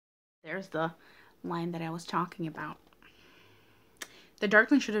There's the line that I was talking about. The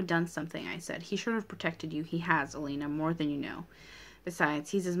Darkling should have done something, I said. He should have protected you. He has, Alina, more than you know. Besides,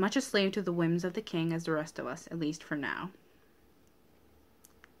 he's as much a slave to the whims of the king as the rest of us, at least for now.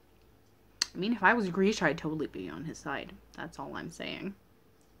 I mean, if I was Grisha, I'd totally be on his side. That's all I'm saying.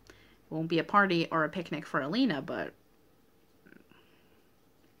 It won't be a party or a picnic for Alina, but...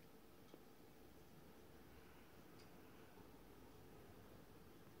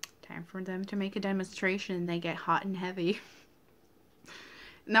 time for them to make a demonstration and they get hot and heavy.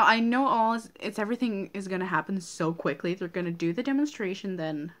 Now, I know everything is going to happen so quickly. They're going to do the demonstration,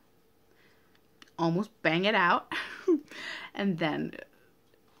 then almost bang it out. And then,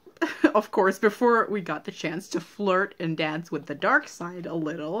 of course, before we got the chance to flirt and dance with the dark side a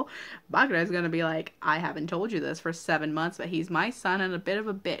little, Bagda is going to be like, I haven't told you this for 7 months, but he's my son and a bit of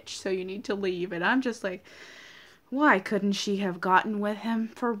a bitch, so you need to leave. And I'm just like, why couldn't she have gotten with him?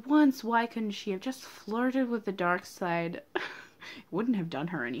 For once, why couldn't she have just flirted with the dark side? It wouldn't have done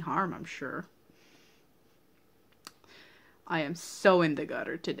her any harm, I'm sure. I am so in the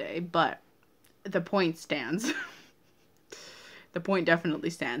gutter today, but the point stands. The point definitely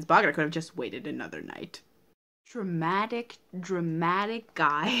stands. Bagda could have just waited another night. Dramatic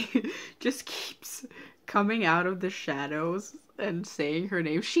guy just keeps coming out of the shadows and saying her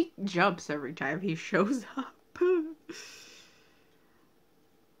name. She jumps every time he shows up.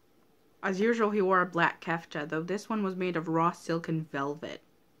 As usual, he wore a black kefta, though this one was made of raw silk and velvet.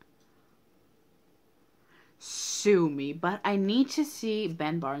 Sue me, but I need to see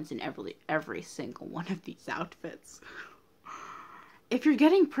Ben Barnes in every single one of these outfits. If you're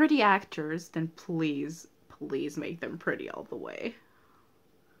getting pretty actors, then please make them pretty all the way.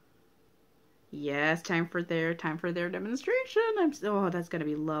 Yes, time for their demonstration. Oh, that's gonna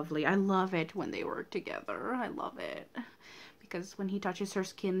be lovely. I love it when they work together. I love it. Because when he touches her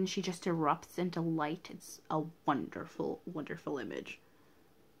skin, she just erupts into light. It's a wonderful, wonderful image.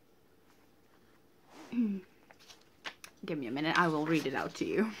 Give me a minute. I will read it out to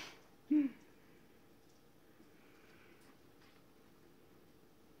you.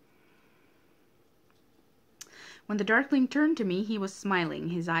 When the Darkling turned to me, he was smiling,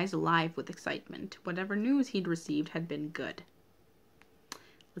 his eyes alive with excitement. Whatever news he'd received had been good.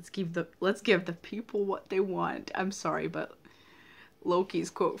 Let's give the people what they want. I'm sorry, but Loki's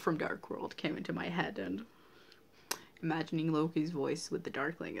quote from Dark World came into my head, and imagining Loki's voice with the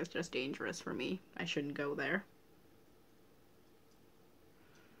Darkling is just dangerous for me. I shouldn't go there.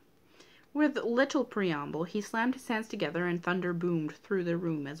 With little preamble, he slammed his hands together and thunder boomed through the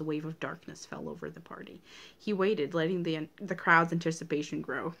room as a wave of darkness fell over the party. He waited, letting the crowd's anticipation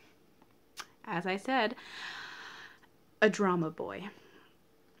grow. As I said, a drama boy.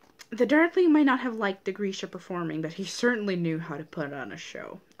 The Darkling might not have liked the Grisha performing, but he certainly knew how to put on a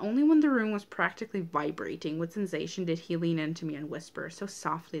show. Only when the room was practically vibrating with sensation did he lean into me and whisper, so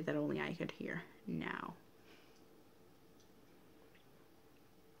softly that only I could hear. Now.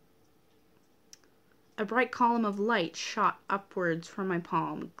 A bright column of light shot upwards from my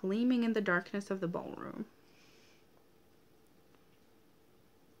palm, gleaming in the darkness of the ballroom.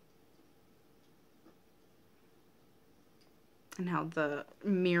 And how the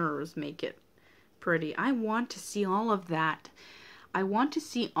mirrors make it pretty. I want to see all of that. I want to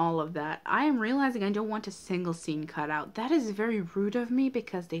see all of that. I am realizing I don't want a single scene cut out. That is very rude of me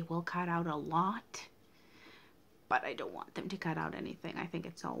because they will cut out a lot. But I don't want them to cut out anything. I think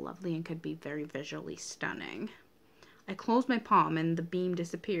it's all lovely and could be very visually stunning. I closed my palm and the beam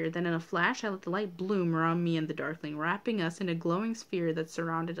disappeared. Then in a flash, I let the light bloom around me and the Darkling, wrapping us in a glowing sphere that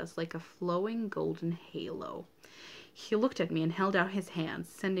surrounded us like a flowing golden halo. He looked at me and held out his hands,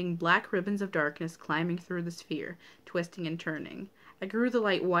 sending black ribbons of darkness climbing through the sphere, twisting and turning. I grew the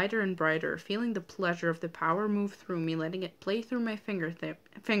light wider and brighter, feeling the pleasure of the power move through me, letting it play through my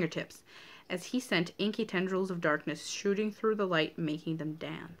fingertips, as he sent inky tendrils of darkness shooting through the light, making them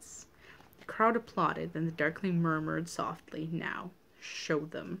dance. The crowd applauded, then the Darkling murmured softly, "Now, show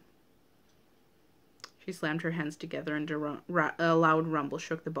them." She slammed her hands together and a loud rumble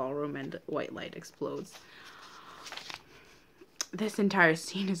shook the ballroom and white light explodes. This entire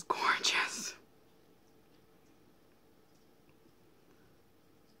scene is gorgeous.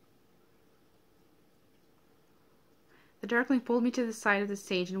 The Darkling pulled me to the side of the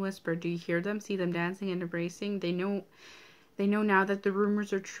stage and whispered, "Do you hear them? See them dancing and embracing? They know now that the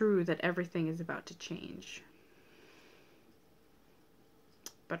rumors are true, that everything is about to change."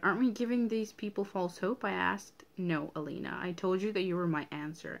 "But aren't we giving these people false hope?" I asked. "No, Alina. I told you that you were my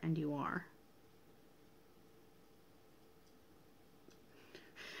answer, and you are."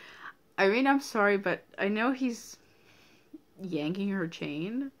 I mean, I'm sorry, but I know he's yanking her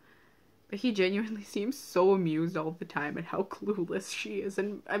chain, But he genuinely seems so amused all the time at how clueless she is.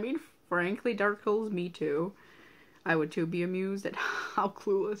 And I mean, frankly, Dark Souls, me too. I would too be amused at how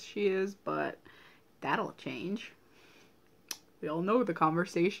clueless she is, but that'll change. We all know the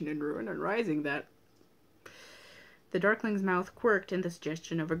conversation in Ruin and Rising that the Darkling's mouth quirked in the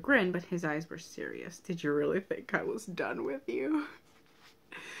suggestion of a grin, but his eyes were serious. Did you really think I was done with you?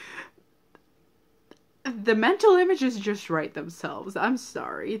 The mental images just write themselves. I'm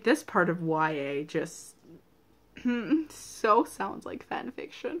sorry. This part of YA just so sounds like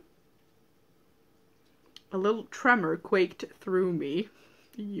fanfiction. A little tremor quaked through me.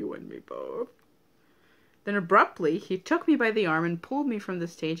 You and me both. Then abruptly, he took me by the arm and pulled me from the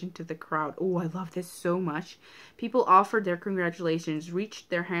stage into the crowd. Oh, I love this so much. People offered their congratulations, reached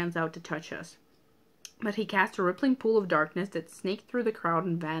their hands out to touch us. But he cast a rippling pool of darkness that snaked through the crowd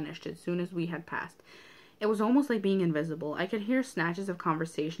and vanished as soon as we had passed. It was almost like being invisible. I could hear snatches of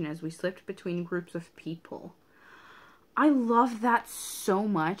conversation as we slipped between groups of people. I love that so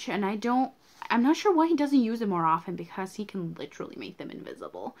much, and I'm not sure why he doesn't use it more often, because he can literally make them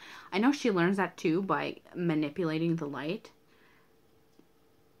invisible. I know she learns that too by manipulating the light.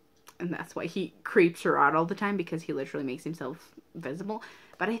 And that's why he creeps her out all the time, because he literally makes himself visible.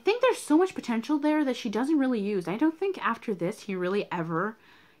 But I think there's so much potential there that she doesn't really use. I don't think after this he really ever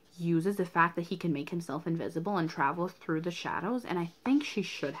uses the fact that he can make himself invisible and travel through the shadows, and I think she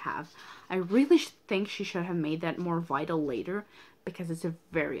should have. I really think she should have made that more vital later, because it's a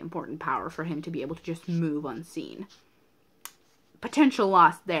very important power for him to be able to just move unseen. Potential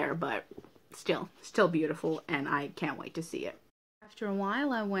lost there, but still beautiful, and I can't wait to see it. After a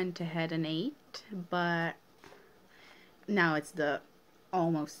while, I went ahead and ate, but now it's the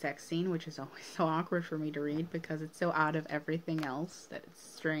almost sex scene, which is always so awkward for me to read because it's so out of everything else that it's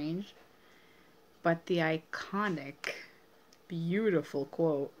strange. But the iconic, beautiful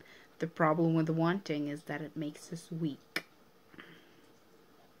quote, "The problem with wanting is that it makes us weak."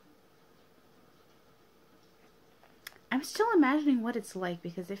 I'm still imagining what it's like,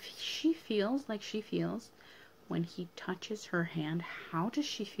 because if she feels like she feels when he touches her hand, how does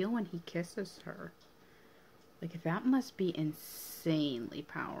she feel when he kisses her? Like, that must be insanely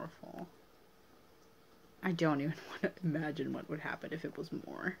powerful. I don't even want to imagine what would happen if it was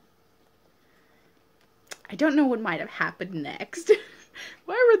more. I don't know what might have happened next.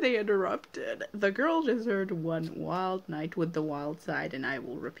 Why were they interrupted? The girl just heard one wild night with the wild side, and I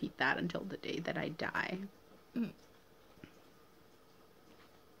will repeat that until the day that I die.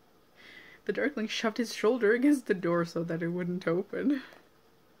 The Darkling shoved his shoulder against the door so that it wouldn't open.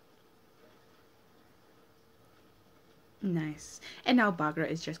 Nice. And now Baghra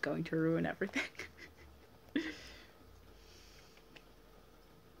is just going to ruin everything.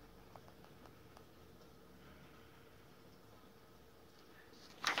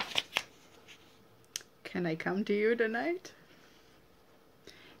 Can I come to you tonight?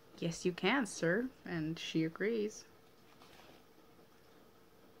 Yes, you can, sir. And she agrees.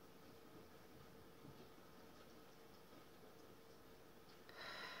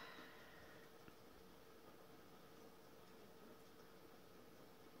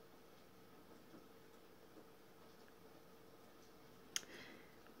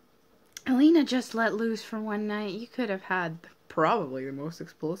 Alina just let loose for one night. You could have had probably the most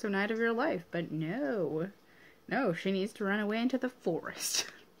explosive night of your life, but no. No, she needs to run away into the forest.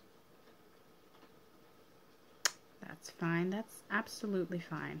 That's fine. That's absolutely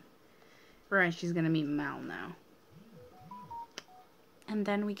fine. Right, she's gonna meet Mal now. And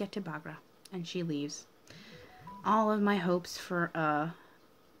then we get to Baghra, and she leaves. All of my hopes for a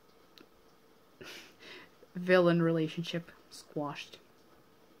villain relationship squashed.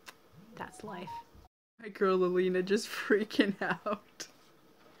 That's life. My girl Alina just freaking out.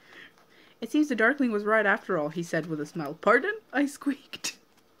 It seems the Darkling was right after all, he said with a smile. Pardon? I squeaked.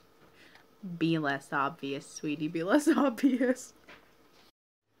 Be less obvious, sweetie. Be less obvious.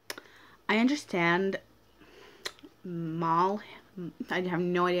 I understand Mal, I have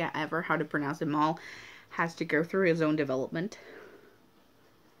no idea ever how to pronounce it. Mal has to go through his own development.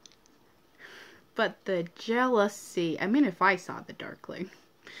 But the jealousy, I mean, if I saw the Darkling,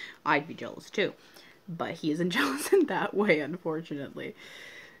 I'd be jealous too. But he isn't jealous in that way, unfortunately.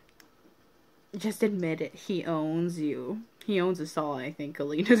 Just admit it. He owns you. He owns us all. I think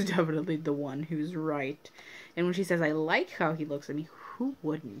Alina's definitely the one who's right. And when she says, I like how he looks at me, who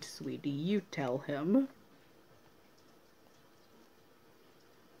wouldn't, sweetie? You tell him.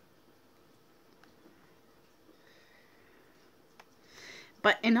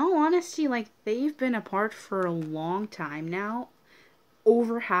 But in all honesty, like, they've been apart for a long time now.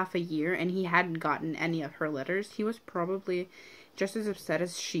 Over half a year, and he hadn't gotten any of her letters. He was probably just as upset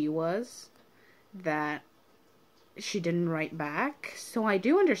as she was that she didn't write back. So I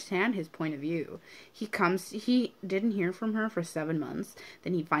do understand his point of view. He didn't hear from her for 7 months.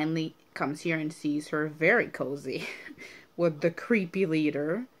 Then he finally comes here and sees her very cozy with the creepy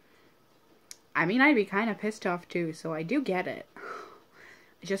leader. I mean, I'd be kind of pissed off too, so I do get it.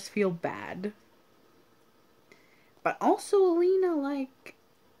 I just feel bad. But also, Alina, like,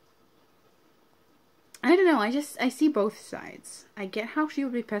 I don't know, I see both sides. I get how she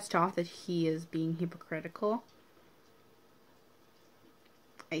would be pissed off that he is being hypocritical.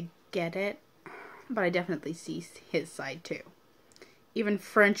 I get it, but I definitely see his side too. Even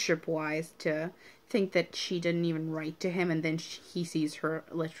friendship-wise, to think that she didn't even write to him and then he sees her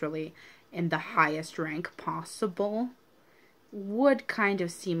literally in the highest rank possible would kind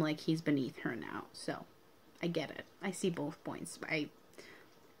of seem like he's beneath her now. So, I get it. I see both points.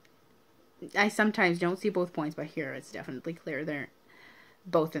 I sometimes don't see both points, but here it's definitely clear they're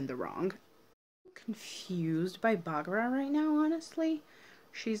both in the wrong. I'm confused by Bagra right now, honestly.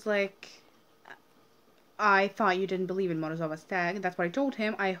 She's like, I thought you didn't believe in Morozova's stag. That's what I told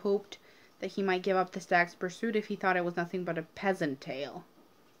him. I hoped that he might give up the stag's pursuit if he thought it was nothing but a peasant tale.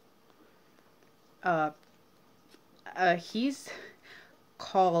 He's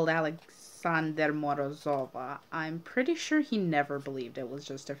called Alexander Morozova. I'm pretty sure he never believed it was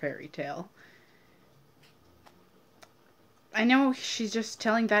just a fairy tale. I know she's just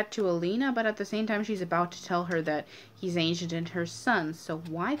telling that to Alina, but at the same time she's about to tell her that he's ancient and her son, so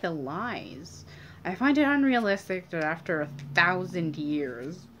why the lies? I find it unrealistic that after 1,000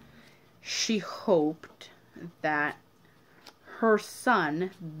 years, she hoped that her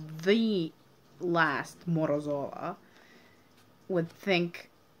son, the last Morozova, would think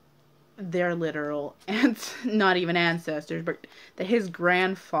they're literal, and not even ancestors, but that his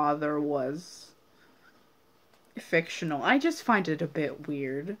grandfather was fictional. I just find it a bit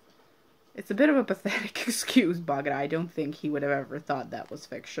weird. It's a bit of a pathetic excuse, Bagra. I don't think he would have ever thought that was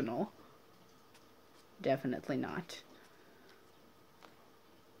fictional. Definitely not.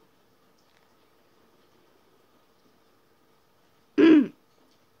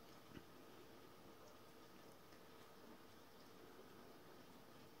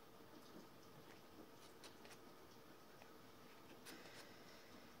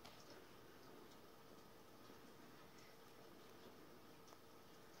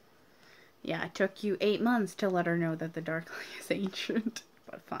 Yeah, it took you 8 months to let her know that the Darkling is ancient.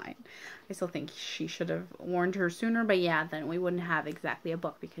 But fine. I still think she should have warned her sooner. But yeah, then we wouldn't have exactly a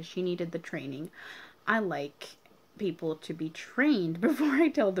book because she needed the training. I like people to be trained before I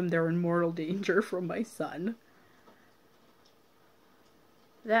tell them they're in mortal danger from my son.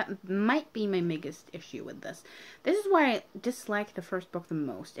 That might be my biggest issue with this. This is why I dislike the first book the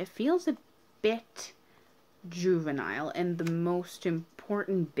most. It feels a bit juvenile, and the most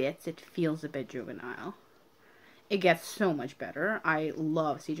important bits, it feels a bit juvenile. It gets so much better. I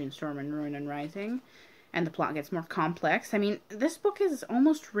love Siege and Storm and Ruin and Rising, and the plot gets more complex. I mean, this book is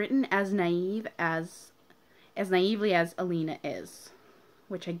almost written as naively as Alina is,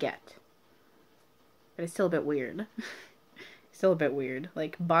 which I get. But it's still a bit weird. Still a bit weird.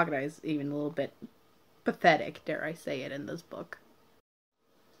 Like, Bagra is even a little bit pathetic, dare I say it, in this book.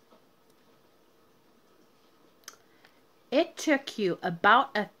 It took you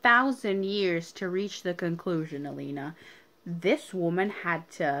about 1,000 years to reach the conclusion, Alina. This woman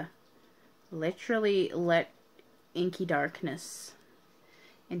had to literally let inky darkness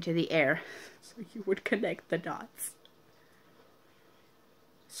into the air so you would connect the dots.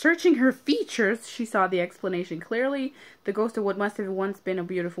 Searching her features, she saw the explanation clearly. The ghost of what must have once been a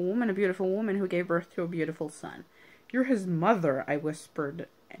beautiful woman who gave birth to a beautiful son. You're his mother, I whispered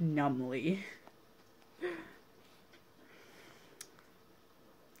numbly.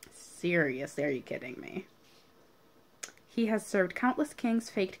 Seriously, are you kidding me? He has served countless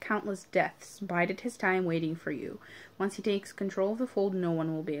kings, faked countless deaths, bided his time waiting for you. Once he takes control of the fold, no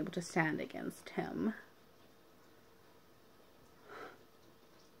one will be able to stand against him.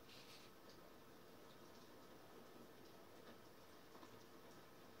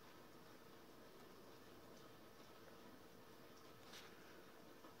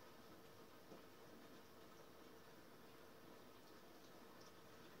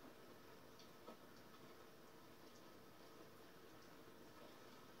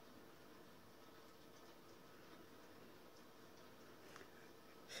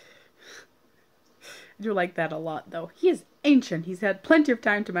 I do like that a lot, though. He is ancient. He's had plenty of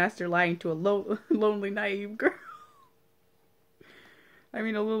time to master lying to a lonely, naive girl. I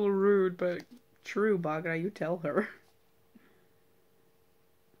mean, a little rude, but true, Bagra. You tell her.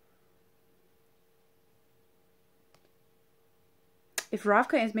 If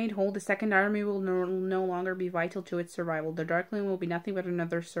Ravka is made whole, the second army will no longer be vital to its survival. The Darkling will be nothing but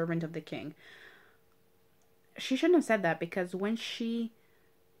another servant of the king. She shouldn't have said that, because when she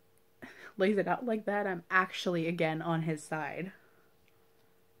lays it out like that, I'm actually again on his side.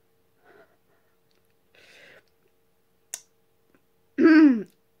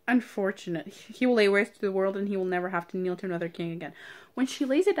 Unfortunate. He will lay waste to the world and he will never have to kneel to another king again. When she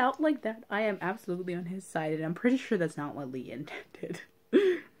lays it out like that, I am absolutely on his side, and I'm pretty sure that's not what Lee intended.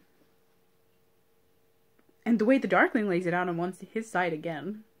 And the way the Darkling lays it out, I'm on his side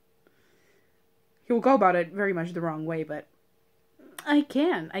again. He will go about it very much the wrong way, but I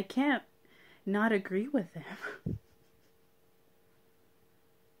can't not agree with him.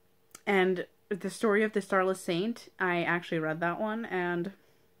 And the story of the Starless Saint, I actually read that one, and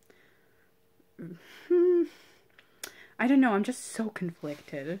I don't know, I'm just so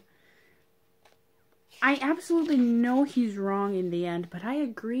conflicted. I absolutely know he's wrong in the end, but I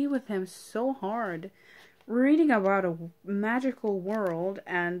agree with him so hard. We're reading about a magical world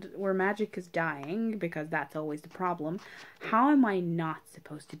and where magic is dying, because that's always the problem. How am I not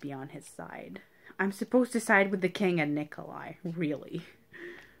supposed to be on his side? I'm supposed to side with the king and Nikolai, really.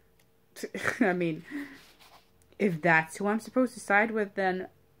 I mean, if that's who I'm supposed to side with, then,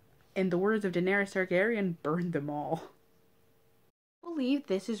 in the words of Daenerys Targaryen, burn them all. I believe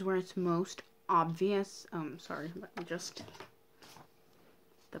this is where it's most obvious. Sorry, let me just...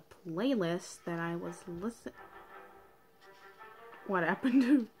 The playlist that I was listening... What happened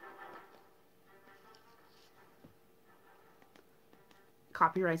to...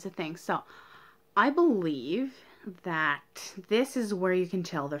 Copyright's a thing. So, I believe that this is where you can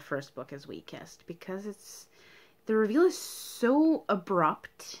tell the first book is weakest, because it's... The reveal is so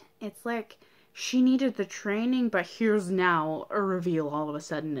abrupt. It's like, she needed the training, but here's now a reveal all of a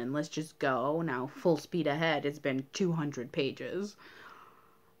sudden, and let's just go. Now, full speed ahead. It's been 200 pages.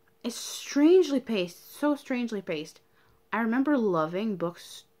 It's strangely paced. So strangely paced. I remember loving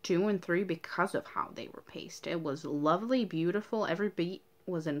books 2 and 3 because of how they were paced. It was lovely, beautiful. Every beat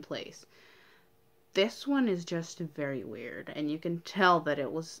was in place. This one is just very weird, and you can tell that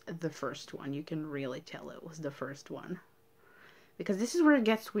it was the first one. You can really tell it was the first one. Because this is where it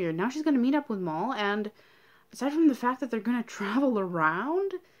gets weird. Now she's going to meet up with Maul, and aside from the fact that they're going to travel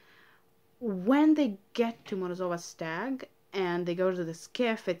around, when they get to Morozova's stag, and they go to the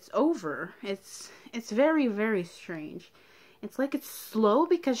skiff, it's over. It's very, very strange. It's like it's slow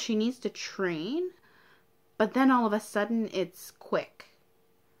because she needs to train, but then all of a sudden it's quick.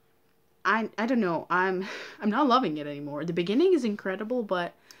 I don't know. I'm not loving it anymore. The beginning is incredible,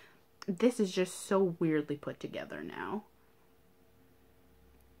 but this is just so weirdly put together now.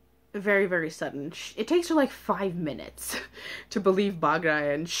 Very, very sudden. It takes her like 5 minutes to believe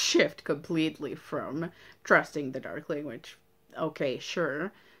Baghra and shift completely from trusting the Darkling, which, okay,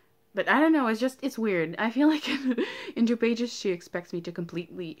 sure. But I don't know, it's weird. I feel like in 2 pages she expects me to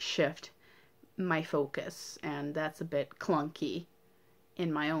completely shift my focus, and that's a bit clunky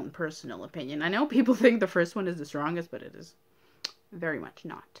in my own personal opinion. I know people think the first one is the strongest, but it is very much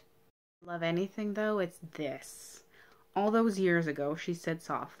not. Love anything, though, it's this. All those years ago, she said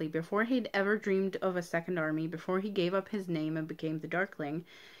softly, before he'd ever dreamed of a second army, before he gave up his name and became the Darkling,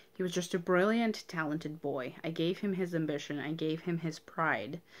 he was just a brilliant, talented boy. I gave him his ambition. I gave him his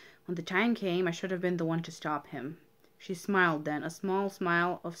pride. When the time came, I should have been the one to stop him. She smiled then, a small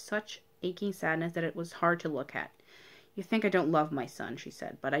smile of such aching sadness that it was hard to look at. You think I don't love my son, she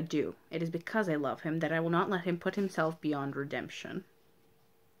said, but I do. It is because I love him that I will not let him put himself beyond redemption.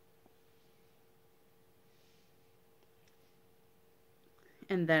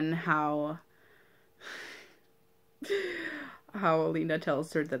 And then how Alina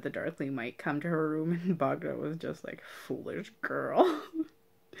tells her that the Darkling might come to her room, and Baghra was just like, foolish girl.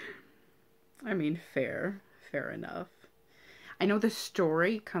 I mean, fair enough. I know the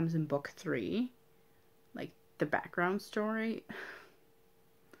story comes in book 3, like the background story.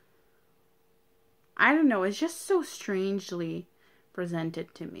 I don't know, it's just so strangely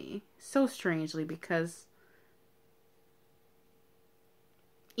presented to me. So strangely, because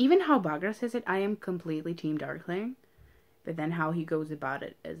even how Baghra says it, I am completely Team Darkling. But then how he goes about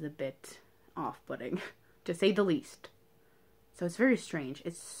it is a bit off-putting, to say the least. So it's very strange.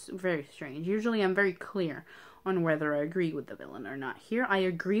 It's very strange. Usually I'm very clear on whether I agree with the villain or not. Here I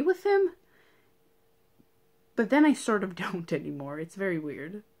agree with him, but then I sort of don't anymore. It's very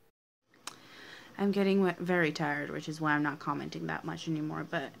weird. I'm getting very tired, which is why I'm not commenting that much anymore.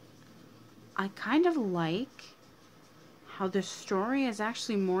 But I kind of like how the story is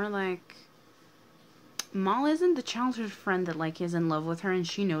actually more like... Maul isn't the childhood friend that, like, is in love with her and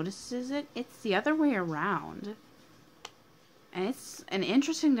she notices it. It's the other way around. And it's an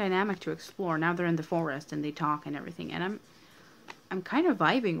interesting dynamic to explore. Now they're in the forest and they talk and everything, and I'm kind of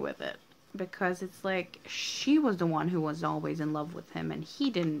vibing with it. Because it's like, she was the one who was always in love with him, and he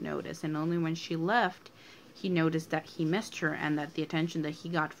didn't notice. And only when she left, he noticed that he missed her, and that the attention that he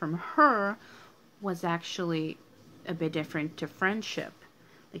got from her was actually a bit different to friendship.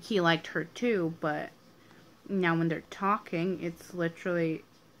 Like, he liked her too, but now when they're talking, it's literally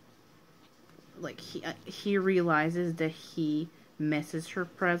like he realizes that he misses her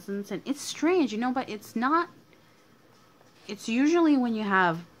presence. And it's strange, you know, but it's not. It's usually when you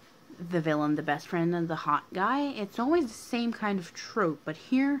have the villain, the best friend, and the hot guy, it's always the same kind of trope. But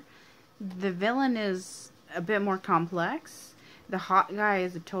here, the villain is a bit more complex. The hot guy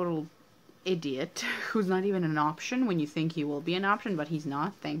is a total idiot who's not even an option when you think he will be an option, but he's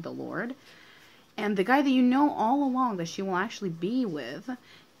not, thank the Lord. And the guy that you know all along that she will actually be with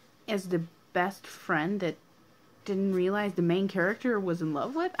is the best friend that didn't realize the main character was in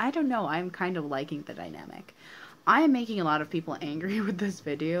love with. I don't know, I'm kind of liking the dynamic. I am making a lot of people angry with this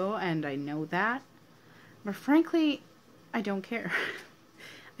video, and I know that. But frankly, I don't care.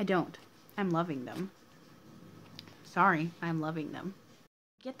 I don't. I'm loving them. Sorry, I'm loving them.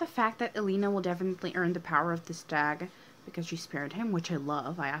 I get the fact that Elena will definitely earn the power of the stag because she spared him, which I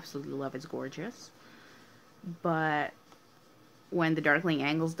love. I absolutely love. It's gorgeous. But when the Darkling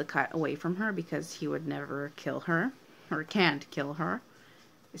angles the cut away from her because he would never kill her, or can't kill her,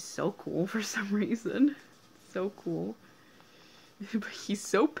 is so cool for some reason. So cool. But he's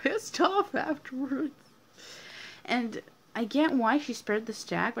so pissed off afterwards. And I get why she spared the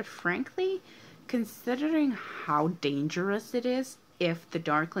stag, but frankly, considering how dangerous it is if the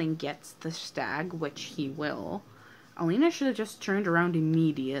Darkling gets the stag, which he will, Alina should have just turned around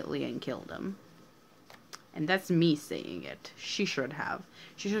immediately and killed him. And that's me saying it. She should have.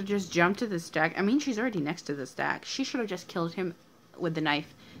 She should have just jumped to the stag. I mean, she's already next to the stag. She should have just killed him with the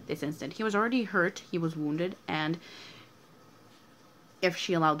knife this instant. He was already hurt, he was wounded, and if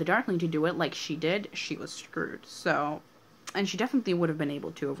she allowed the Darkling to do it like she did, she was screwed. So, and she definitely would have been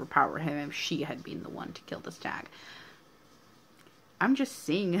able to overpower him if she had been the one to kill the stag. I'm just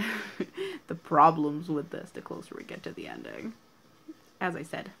seeing the problems with this the closer we get to the ending. As I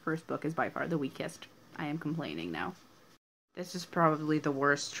said, first book is by far the weakest. I am complaining now. This is probably the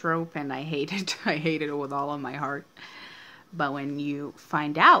worst trope, and I hate it. I hate it with all of my heart. But when you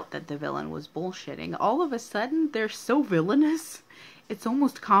find out that the villain was bullshitting, all of a sudden they're so villainous, it's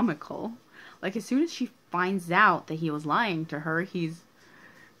almost comical. Like, as soon as she finds out that he was lying to her, he's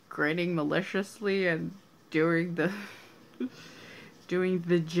grinning maliciously and doing the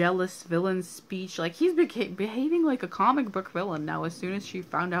jealous villain speech. Like, he's behaving like a comic book villain now as soon as she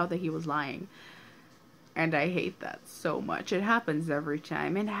found out that he was lying. And I hate that so much. It happens every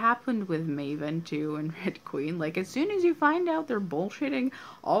time. It happened with Maven too and Red Queen. Like, as soon as you find out they're bullshitting,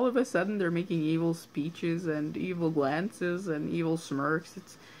 all of a sudden they're making evil speeches and evil glances and evil smirks.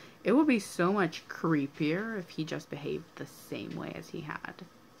 It would be so much creepier if he just behaved the same way as he had.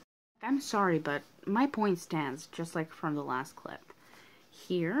 I'm sorry, but my point stands, just like from the last clip.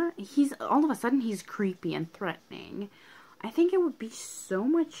 Here, all of a sudden he's creepy and threatening. I think it would be so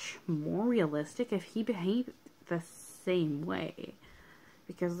much more realistic if he behaved the same way.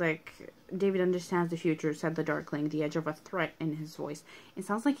 Because, like, David understands the future, said the Darkling, the edge of a threat in his voice. It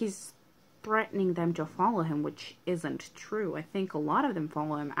sounds like he's threatening them to follow him, which isn't true. I think a lot of them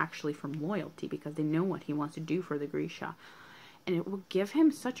follow him actually from loyalty, because they know what he wants to do for the Grisha. And it would give him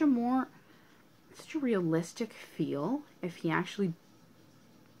such a realistic feel if he actually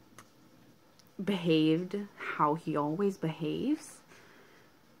behaved how he always behaves.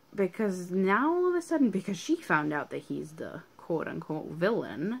 Because now all of a sudden, because she found out that he's the quote-unquote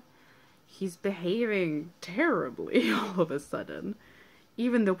villain, he's behaving terribly all of a sudden,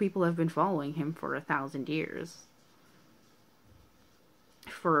 even though people have been following him for 1,000 years.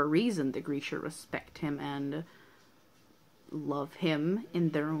 For a reason, the Grisha respect him and love him in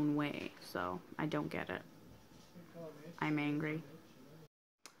their own way. So I don't get it. I'm angry.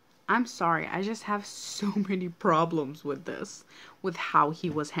 I'm sorry, I just have so many problems with this, with how he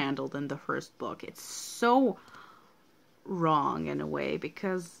was handled in the first book. It's so wrong in a way,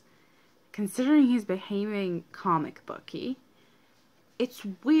 because considering he's behaving comic booky, it's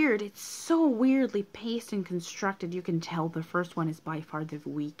weird. It's so weirdly paced and constructed. You can tell the first one is by far the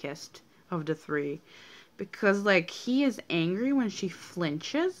weakest of the three, because, like, he is angry when she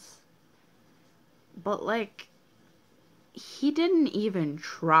flinches, but, like, he didn't even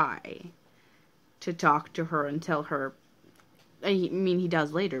try to talk to her and tell her. I mean, he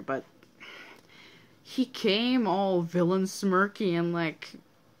does later, but he came all villain smirky and, like,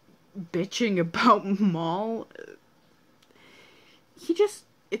 bitching about Maul.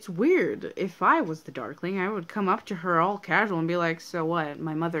 it's weird. If I was the Darkling, I would come up to her all casual and be like, so what?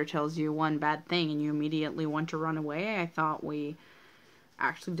 My mother tells you one bad thing and you immediately want to run away? I thought we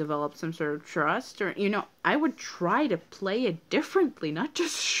actually developed some sort of trust. Or, I would try to play it differently, not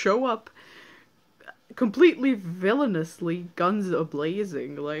just show up completely villainously, guns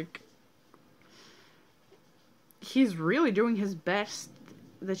a-blazing. Like, he's really doing his best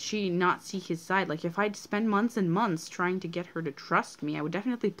that she not see his side. Like, if I'd spend months and months trying to get her to trust me, I would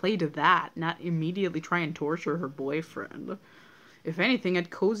definitely play to that, not immediately try and torture her boyfriend. If anything,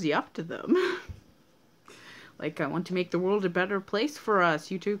 I'd cozy up to them. Like, I want to make the world a better place for us.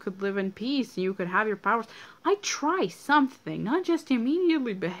 You two could live in peace, and you could have your powers. I'd try something, not just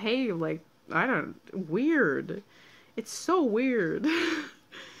immediately behave like, weird. It's so weird.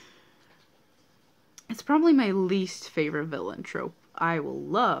 It's probably my least favorite villain trope. I will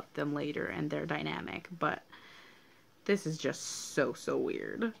love them later and their dynamic, but this is just so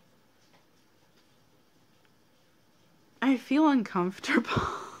weird. I feel uncomfortable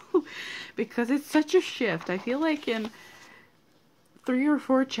because it's such a shift. I feel like in 3 or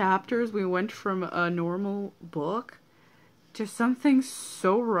 4 chapters we went from a normal book to something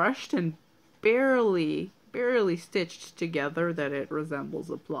so rushed and barely stitched together that it resembles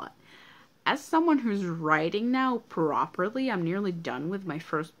a plot. As someone who's writing now properly, I'm nearly done with my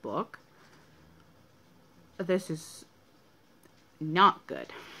first book. This is not good.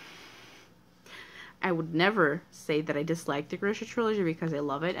 I would never say that I dislike the Grisha trilogy because I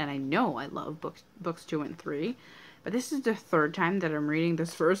love it, and I know I love books 2 and 3. But this is the 3rd time that I'm reading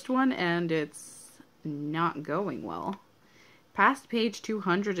this first one, and it's not going well. Past page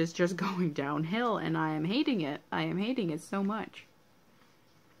 200 is just going downhill, and I am hating it. I am hating it so much.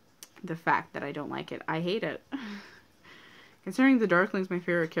 The fact that I don't like it. I hate it. Considering the Darkling's my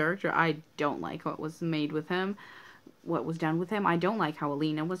favorite character, I don't like what was made with him. What was done with him. I don't like how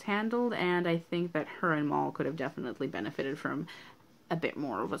Alina was handled, and I think that her and Maul could have definitely benefited from a bit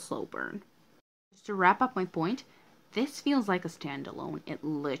more of a slow burn. Just to wrap up my point, this feels like a standalone. It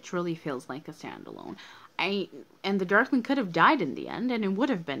literally feels like a standalone. And the Darkling could have died in the end, and it would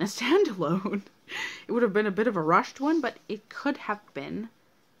have been a standalone. It would have been a bit of a rushed one, but it could have been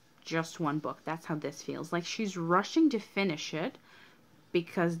just one book. That's how this feels. Like she's rushing to finish it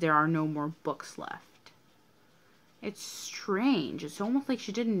because there are no more books left. It's strange. It's almost like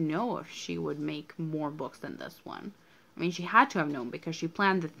she didn't know if she would make more books than this one. I mean, she had to have known because she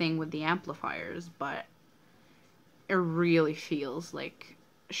planned the thing with the amplifiers, but it really feels like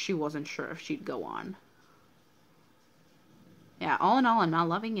she wasn't sure if she'd go on. Yeah, all in all, I'm not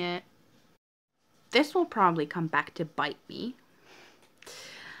loving it. This will probably come back to bite me.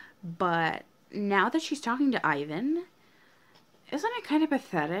 But now that she's talking to Ivan, isn't it kind of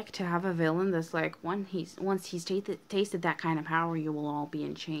pathetic to have a villain that's like, once he's tasted that kind of power, you will all be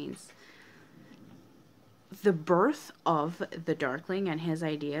in chains? The birth of the Darkling and his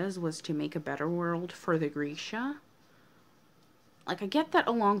ideas was to make a better world for the Grisha. Like, I get that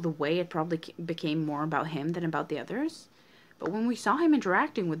along the way it probably became more about him than about the others. But when we saw him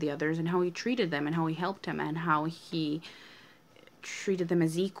interacting with the others and how he treated them and how he helped them and how he treated them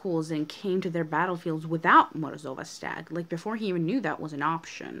as equals and came to their battlefields without Morozova Stag, like before he even knew that was an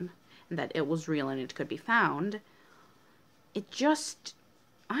option and that it was real and it could be found, it just,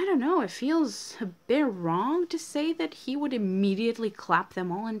 I don't know, it feels a bit wrong to say that he would immediately clap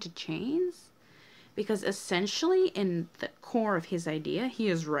them all into chains. Because essentially, in the core of his idea, he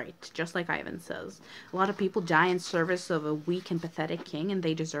is right, just like Ivan says. A lot of people die in service of a weak and pathetic king, and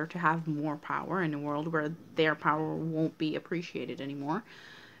they deserve to have more power in a world where their power won't be appreciated anymore.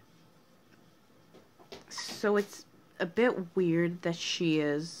 So it's a bit weird that she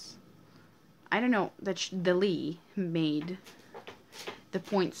is... I don't know, that the Lee made the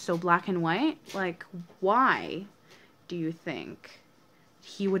point so black and white. Like, why do you think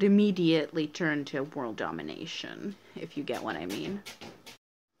he would immediately turn to world domination, if you get what I mean?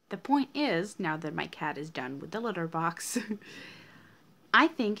 The point is, now that my cat is done with the litter box, I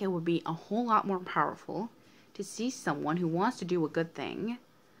think it would be a whole lot more powerful to see someone who wants to do a good thing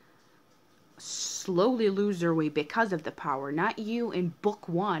slowly lose their way because of the power. Not you in book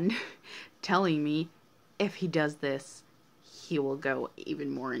 1 telling me if he does this, he will go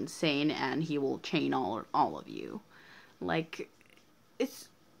even more insane and he will chain all of you. Like,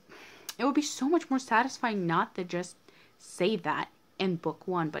 it would be so much more satisfying not to just say that in book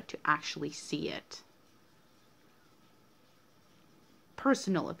 1, but to actually see it.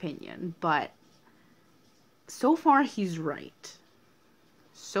 Personal opinion, but so far he's right.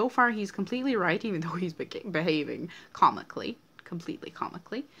 So far he's completely right, even though he's behaving comically, completely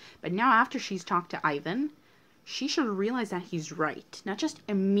comically. But now after she's talked to Ivan, she should realize that he's right, not just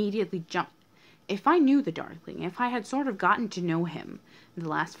immediately jump. If I knew the Darkling, if I had sort of gotten to know him in the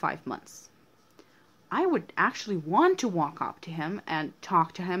last 5 months, I would actually want to walk up to him and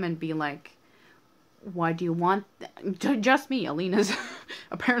talk to him and be like, why do you want just me? Alina's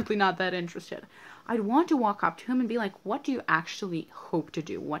apparently not that interested. I'd want to walk up to him and be like, what do you actually hope to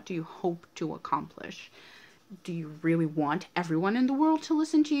do? What do you hope to accomplish? Do you really want everyone in the world to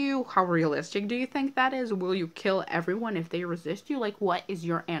listen to you? How realistic do you think that is? Will you kill everyone if they resist you? Like, what is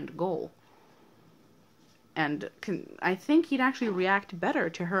your end goal? And I think he'd actually react better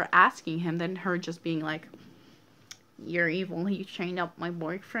to her asking him than her just being like, you're evil, you chained up my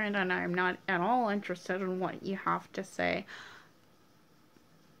boyfriend, and I'm not at all interested in what you have to say.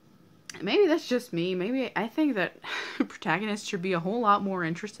 Maybe that's just me. Maybe I think that protagonists should be a whole lot more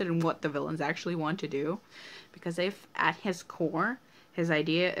interested in what the villains actually want to do. Because if, at his core, his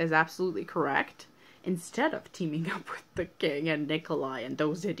idea is absolutely correct, instead of teaming up with the king and Nikolai and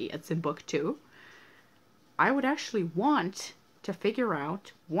those idiots in book 2, I would actually want to figure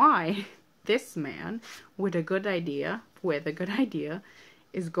out why this man with a good idea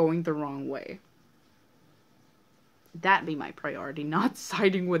is going the wrong way. That'd be my priority, not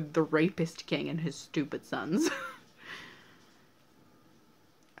siding with the rapist king and his stupid sons.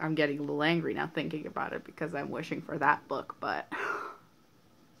 I'm getting a little angry now thinking about it because I'm wishing for that book, but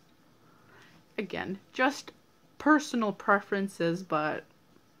again, just personal preferences, but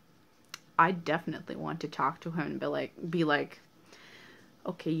I definitely want to talk to him and be like,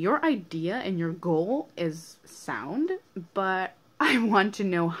 okay, your idea and your goal is sound, but I want to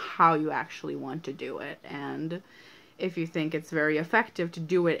know how you actually want to do it, and if you think it's very effective to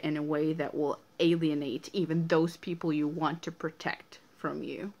do it in a way that will alienate even those people you want to protect from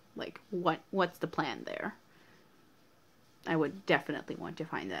you. Like, what's the plan there? I would definitely want to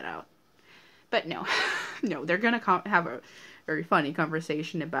find that out. But no, no, they're gonna have a very funny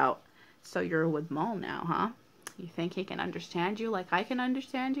conversation about, so you're with Maul now, huh? You think he can understand you like I can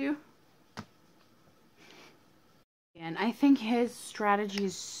understand you? And I think his strategy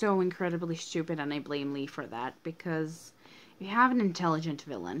is so incredibly stupid, and I blame Lee for that, because you have an intelligent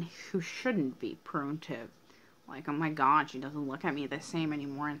villain who shouldn't be prone to, like, oh my god, she doesn't look at me the same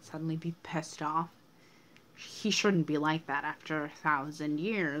anymore, and suddenly be pissed off. He shouldn't be like that after 1,000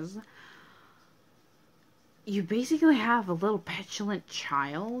 years. You basically have a little petulant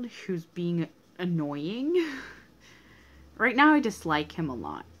child who's being annoying. Right now, I dislike him a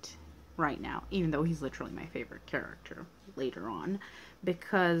lot. Right now, even though he's literally my favorite character later on,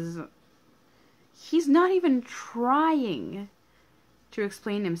 because he's not even trying to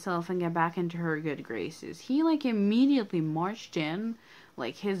explain himself and get back into her good graces. He, like, immediately marched in,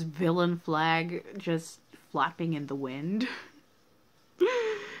 like, his villain flag just flapping in the wind.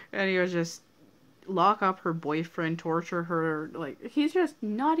 And he was just lock up her boyfriend, torture her, like, he's just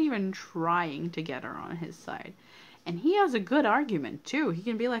not even trying to get her on his side. And he has a good argument, too. He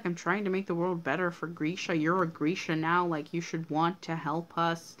can be like, I'm trying to make the world better for Grisha. You're a Grisha now. Like, you should want to help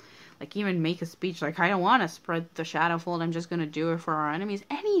us. Like, even make a speech like, I don't want to spread the Shadowfold. I'm just going to do it for our enemies.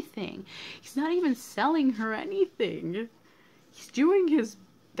 Anything. He's not even selling her anything. He's doing his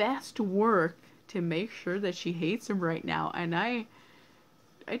best work to make sure that she hates him right now. And I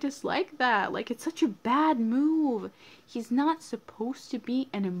dislike that. Like, it's such a bad move. He's not supposed to be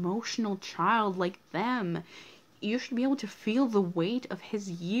an emotional child like them. You should be able to feel the weight of his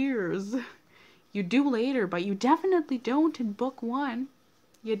years. You do later, but you definitely don't in book 1.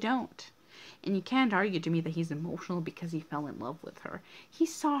 You don't. And you can't argue to me that he's emotional because he fell in love with her. He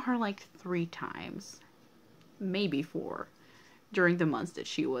saw her like 3 times. Maybe 4. During the months that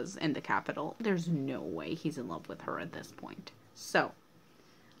she was in the capital. There's no way he's in love with her at this point. So,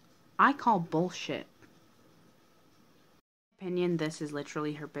 I call bullshit. In my opinion, this is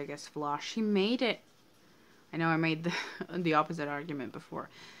literally her biggest flaw. She made it. I know I made the opposite argument before,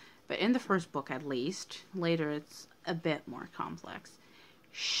 but in the first book at least, later it's a bit more complex.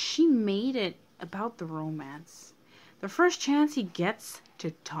 She made it about the romance. The first chance he gets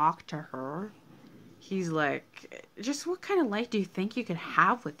to talk to her, he's like, just what kind of life do you think you could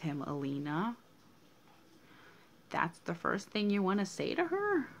have with him, Alina? That's the first thing you want to say to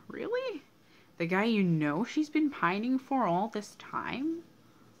her? Really? The guy you know she's been pining for all this time?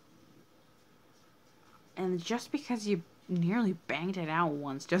 And just because you nearly banged it out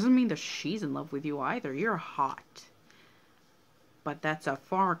once doesn't mean that she's in love with you either. You're hot. But that's a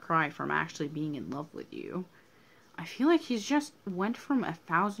far cry from actually being in love with you. I feel like he's just went from a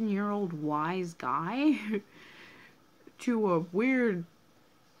 1,000-year-old wise guy to a weird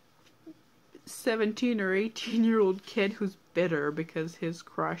 17 or 18-year-old kid who's bitter because his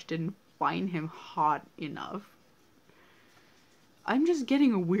crush didn't find him hot enough. I'm just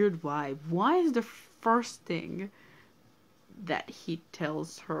getting a weird vibe. Why is the first thing that he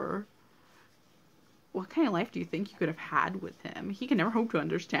tells her, what kind of life do you think you could have had with him? He can never hope to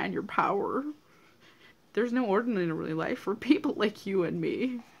understand your power. There's no ordinary life for people like you and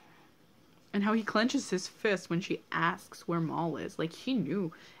me. And how he clenches his fist when she asks where Maul is. Like, he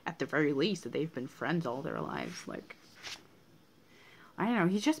knew, at the very least, that they've been friends all their lives. Like, I don't know.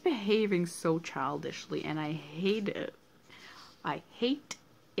 He's just behaving so childishly, and I hate it. I hate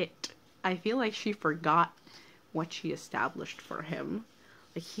it. I feel like she forgot what she established for him.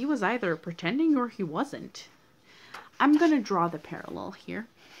 Like, he was either pretending or he wasn't. I'm gonna draw the parallel here.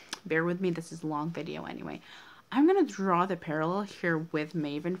 Bear with me, this is a long video anyway. I'm gonna draw the parallel here with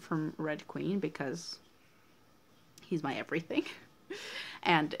Maven from Red Queen because he's my everything.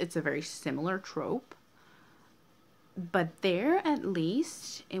 And it's a very similar trope. But there, at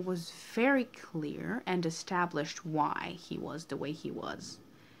least, it was very clear and established why he was the way he was.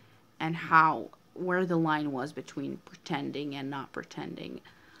 And where the line was between pretending and not pretending.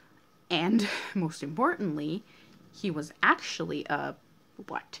 And, most importantly, he was actually a,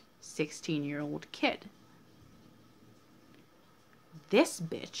 16-year-old kid. This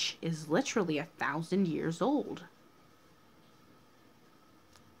bitch is literally 1,000 years old.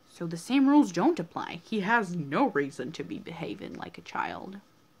 So the same rules don't apply. He has no reason to be behaving like a child.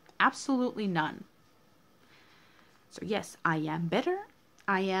 Absolutely none. So yes, I am bitter.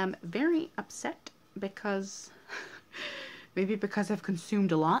 I am very upset because... maybe because I've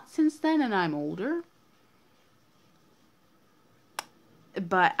consumed a lot since then and I'm older.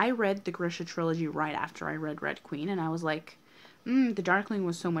 But I read the Grisha trilogy right after I read Red Queen, and I was like, the Darkling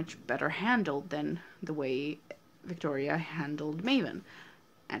was so much better handled than the way Victoria handled Maven.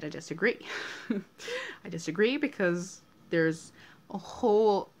 And I disagree. I disagree because there's a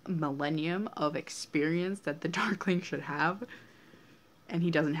whole millennium of experience that the Darkling should have. And he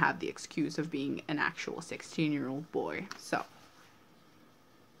doesn't have the excuse of being an actual 16-year-old boy. So,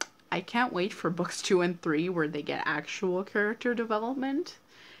 I can't wait for books 2 and 3 where they get actual character development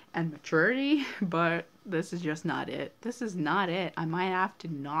and maturity. But this is just not it. This is not it. I might have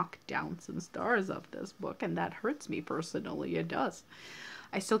to knock down some stars of this book. And that hurts me personally. It does.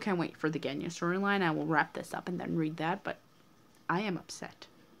 I still can't wait for the Genya storyline. I will wrap this up and then read that. But I am upset.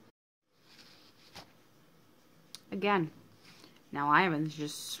 Again. Now, Ivan's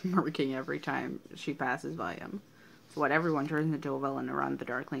just smirking every time she passes by him. It's what everyone turns into a villain around the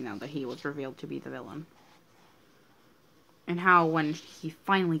Darkling now that he was revealed to be the villain. And how when he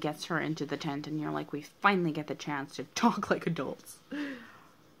finally gets her into the tent and you're like, we finally get the chance to talk like adults.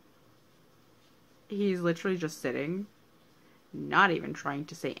 He's literally just sitting, not even trying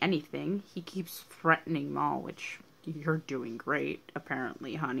to say anything. He keeps threatening Maul, which you're doing great,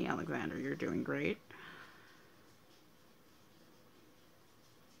 apparently, honey Alexander, you're doing great.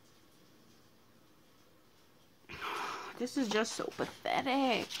 This is just so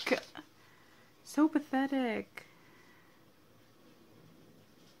pathetic. So pathetic.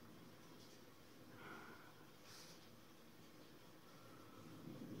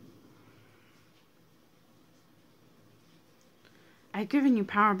 I've given you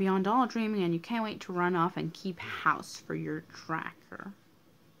power beyond all dreaming, and you can't wait to run off and keep house for your tracker.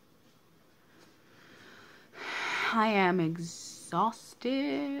 I am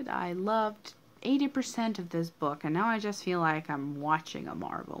exhausted. I loved 80% of this book, and now I just feel like I'm watching a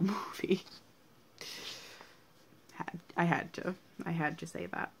Marvel movie. I had to say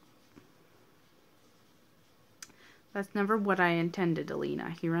that. That's never what I intended,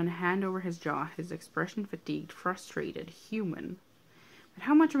 Alina. He ran a hand over his jaw, his expression fatigued, frustrated, human. But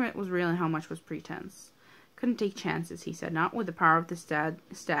how much of it was real and how much was pretense? Couldn't take chances, he said. Not with the power of the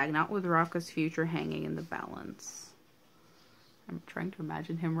stag, not with Ravka's future hanging in the balance. I'm trying to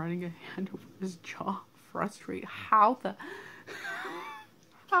imagine him running a hand over his jaw, frustrated. How the...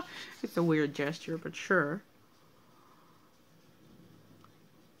 It's a weird gesture, but sure.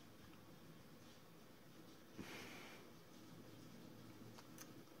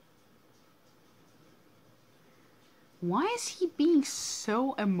 Why is he being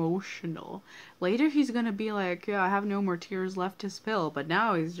so emotional? Later he's gonna be like, yeah, I have no more tears left to spill. But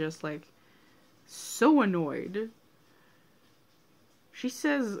now he's just like, so annoyed. She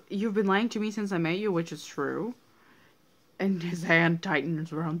says, you've been lying to me since I met you, which is true. And his hand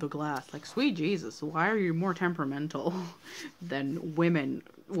tightens around the glass. Like, sweet Jesus, why are you more temperamental than women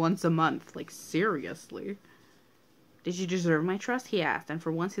once a month? Like, seriously. Did you deserve my trust? He asked, and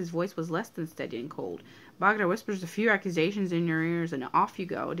for once his voice was less than steady and cold. Baghra whispers a few accusations in your ears, and off you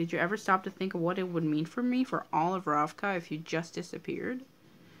go. Did you ever stop to think of what it would mean for me, for all of Ravka, if you just disappeared?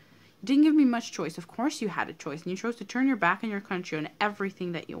 Didn't give me much choice. Of course you had a choice, and you chose to turn your back on your country and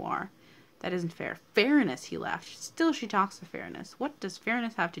everything that you are. That isn't fair. Fairness, he laughed. Still she talks of fairness. What does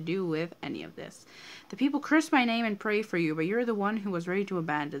fairness have to do with any of this? The people curse my name and pray for you, but you're the one who was ready to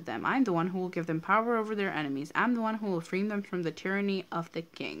abandon them. I'm the one who will give them power over their enemies. I'm the one who will free them from the tyranny of the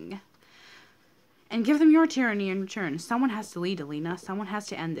king. And give them your tyranny in return. Someone has to lead, Alina. Someone has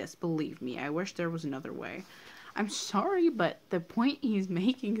to end this. Believe me, I wish there was another way. I'm sorry, but the point he's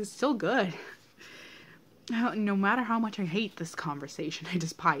making is still good. No matter how much I hate this conversation, I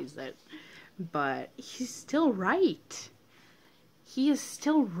despise it. But he's still right. He is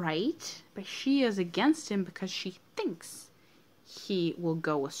still right, but she is against him because she thinks he will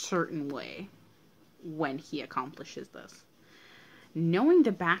go a certain way when he accomplishes this. Knowing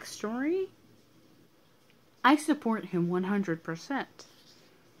the backstory, I support him 100%.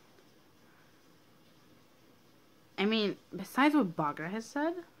 I mean, besides what Bagra has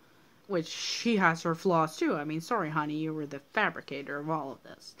said, which she has her flaws too. I mean, sorry, honey, you were the fabricator of all of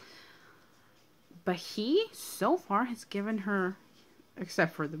this. But he, so far, has given her,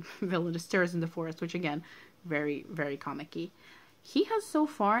 except for the villainous stairs in the forest, which again, very, very comic-y. He has so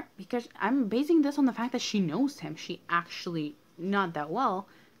far, because I'm basing this on the fact that she knows him. She actually, not that well,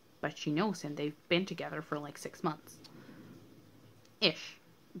 but she knows him. They've been together for like 6 months. Ish.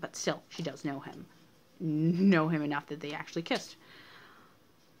 But still, she does know him. Know him enough that they actually kissed.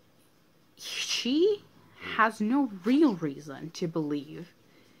 She has no real reason to believe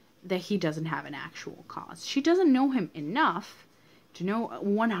that he doesn't have an actual cause. She doesn't know him enough to know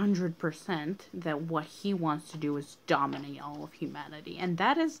 100% that what he wants to do is dominate all of humanity. And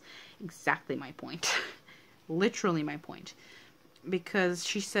that is exactly my point. Literally my point. Because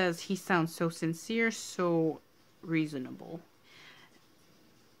she says he sounds so sincere, so reasonable.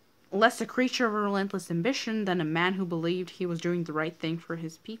 Less a creature of a relentless ambition than a man who believed he was doing the right thing for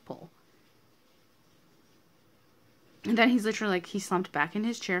his people. And then he's literally like, he slumped back in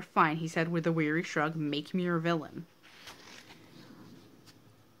his chair. Fine, he said with a weary shrug, make me your villain.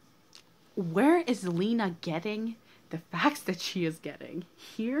 Where is Lena getting the facts that she is getting?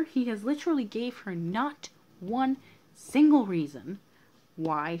 Here, he has literally gave her not one single reason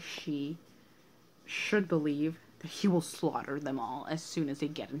why she should believe that he will slaughter them all as soon as they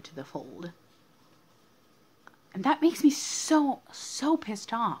get into the fold. And that makes me so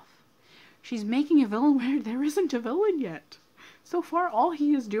pissed off. She's making a villain where there isn't a villain yet. So far, all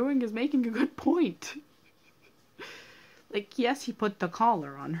he is doing is making a good point. Like, yes, he put the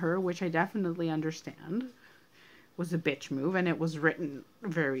collar on her, which I definitely understand was a bitch move, and it was written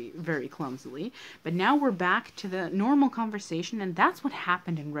very, very clumsily. But now we're back to the normal conversation, and that's what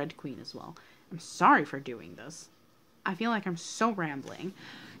happened in Red Queen as well. I'm sorry for doing this. I feel like I'm so rambling.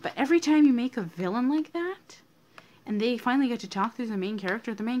 But every time you make a villain like that, and they finally get to talk to the main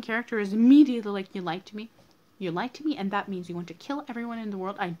character is immediately like, you lied to me. You lied to me, and that means you want to kill everyone in the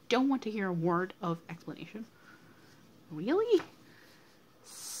world. I don't want to hear a word of explanation. Really?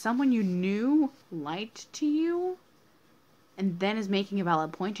 Someone you knew lied to you, and then is making a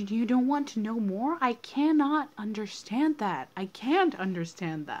valid point, and you don't want to know more? I cannot understand that. I can't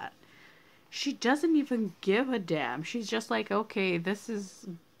understand that. She doesn't even give a damn. She's just like, okay, this is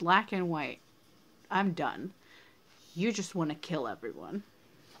black and white. I'm done. You just want to kill everyone.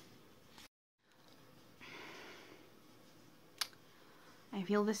 I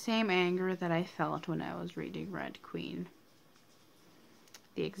feel the same anger that I felt when I was reading Red Queen.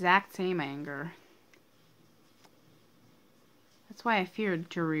 The exact same anger. That's why I feared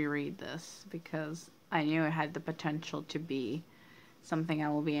to reread this, because I knew it had the potential to be something I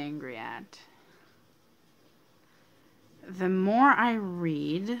will be angry at. The more I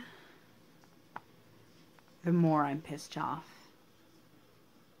read, the more I'm pissed off.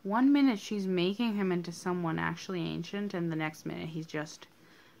 1 minute she's making him into someone actually ancient, and the next minute he's just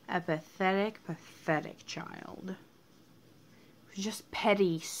a pathetic, pathetic child. Who's just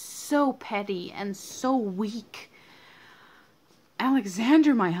petty, and so weak.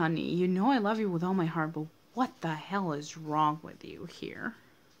 Alexander, my honey, you know I love you with all my heart, but what the hell is wrong with you here?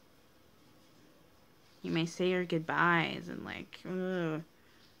 You may say your goodbyes and like, ugh.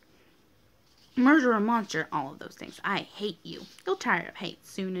 Murder a monster, all of those things. I hate you. You'll tire of hate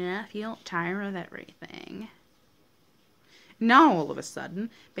soon enough. You'll tire of everything. Now, all of a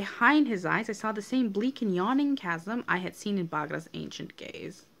sudden, behind his eyes, I saw the same bleak and yawning chasm I had seen in Bagra's ancient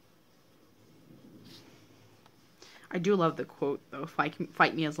gaze. I do love the quote, though.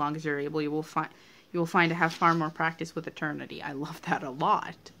 Fight me as long as you're able. You will find I have far more practice with eternity. I love that a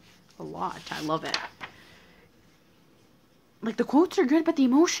lot. A lot. I love it. like, the quotes are good, but the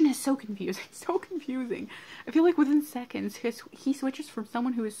emotion is so confusing. So confusing. I feel like within seconds, he switches from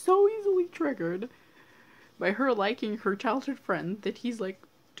someone who is so easily triggered by her liking her childhood friend that he's like,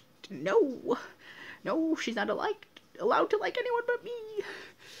 no, she's not allowed to like anyone but me.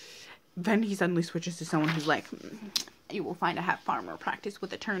 Then he suddenly switches to someone who's like, you will find a far more practice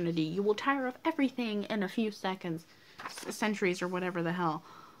with eternity. You will tire of everything in a few seconds, centuries, or whatever the hell.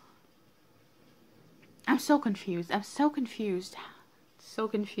 I'm so confused. I'm so confused. So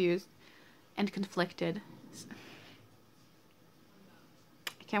confused and conflicted.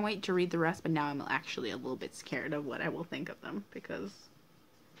 I can't wait to read the rest, but now I'm actually a little bit scared of what I will think of them because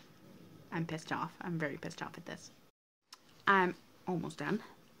I'm pissed off. I'm very pissed off at this. I'm almost done.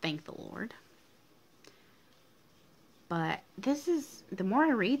 Thank the Lord. But this is, the more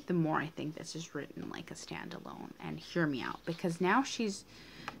I read, the more I think this is written like a standalone. And hear me out, because now she's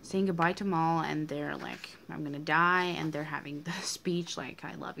saying goodbye to Maul, and they're like, I'm gonna die, and they're having the speech like,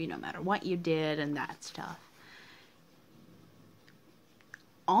 I love you no matter what you did, and that stuff.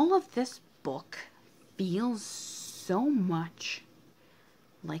 All of this book feels so much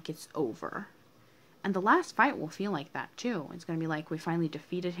like it's over. And the last fight will feel like that too. It's gonna be like, we finally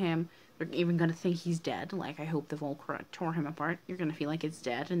defeated him. They're even gonna think he's dead. Like, I hope the Volcra tore him apart. You're gonna feel like it's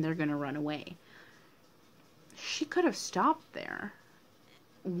dead, and they're gonna run away. She could have stopped there.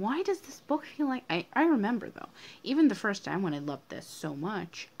 Why does this book feel like... I remember, though, even the first time when I loved this so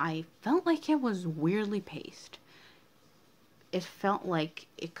much, I felt like it was weirdly paced. It felt like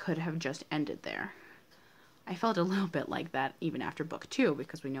it could have just ended there. I felt a little bit like that even after book 2,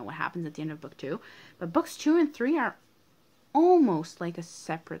 because we know what happens at the end of book 2. But books 2 and 3 are almost like a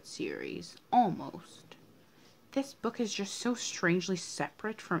separate series. Almost. This book is just so strangely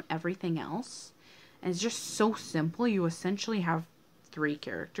separate from everything else. And it's just so simple. You essentially have 3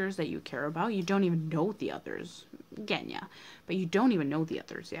 characters that you care about. You don't even know the others. Again, yeah. But you don't even know the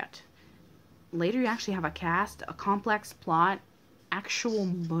others yet. Later you actually have a cast, a complex plot, actual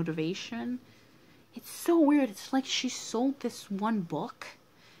motivation. It's so weird. It's like she sold this one book,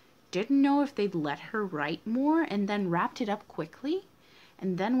 didn't know if they'd let her write more, and then wrapped it up quickly.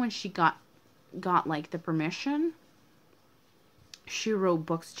 And then when she got like the permission, she wrote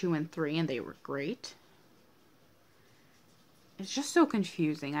books 2 and 3, and they were great. It's just so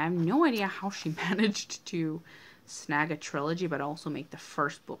confusing. I have no idea how she managed to snag a trilogy, but also make the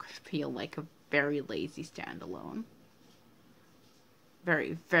first book feel like a very lazy standalone.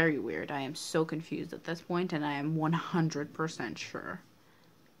 Very, very weird. I am so confused at this point, and I am 100% sure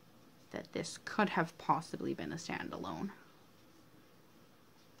that this could have possibly been a standalone.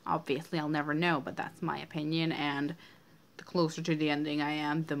 Obviously, I'll never know, but that's my opinion, and the closer to the ending I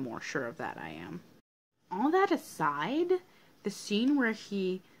am, the more sure of that I am. All that aside, the scene where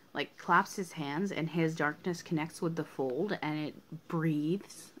he, like, claps his hands and his darkness connects with the fold and it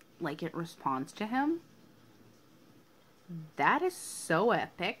breathes, like it responds to him, that is so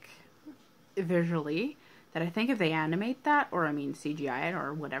epic, visually, that I think if they animate that, or I mean CGI it,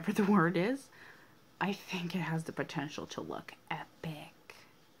 or whatever the word is, I think it has the potential to look epic.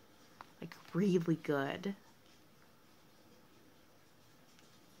 Like, really good.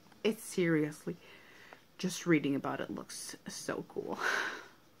 It's seriously... just reading about it looks so cool.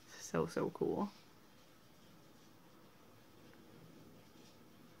 So cool.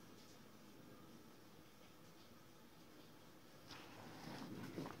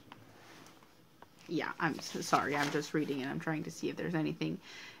 Yeah, I'm so sorry. I'm just reading it. I'm trying to see if there's anything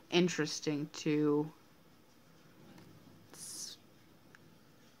interesting to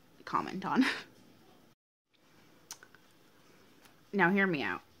comment on. Now, hear me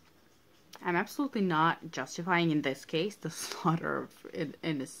out. I'm absolutely not justifying, in this case, the slaughter of an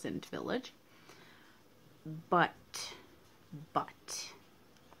innocent village. But,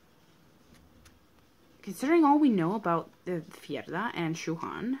 considering all we know about the Fierda and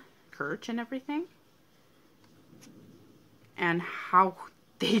Shuhan, Kirch and everything, and how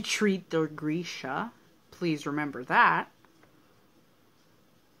they treat their Grisha, please remember that,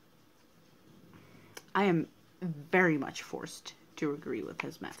 I am very much forced to agree with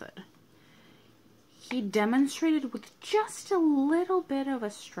his method. He demonstrated with just a little bit of a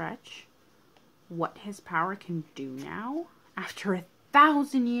stretch what his power can do now. After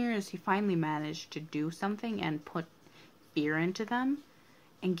 1,000 years, he finally managed to do something and put fear into them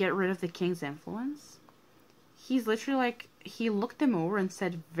and get rid of the king's influence. He's literally like, he looked them over and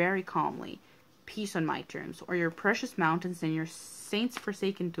said very calmly, peace on my terms, or your precious mountains and your saints'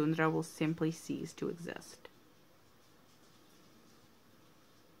 forsaken tundra will simply cease to exist.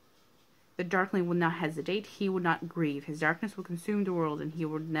 The Darkling would not hesitate, he would not grieve, his darkness would consume the world, and he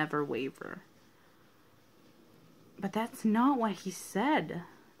would never waver. But that's not what he said.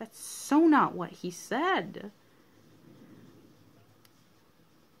 That's so not what he said.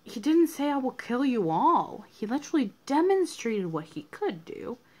 He didn't say, I will kill you all. He literally demonstrated what he could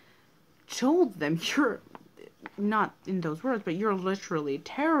do. Told them, you're, not in those words, but you're literally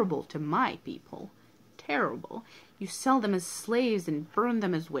terrible to my people. Terrible. You sell them as slaves and burn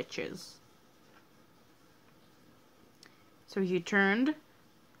them as witches. So he turned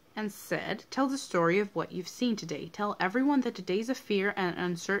and said, tell the story of what you've seen today. Tell everyone that the days of fear and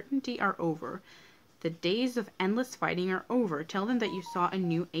uncertainty are over. The days of endless fighting are over. Tell them that you saw a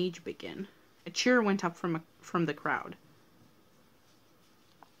new age begin. A cheer went up from the crowd.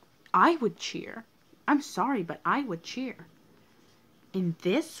 I would cheer. I'm sorry, but I would cheer. In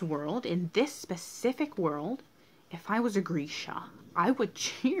this world, in this specific world, if I was a Grisha, I would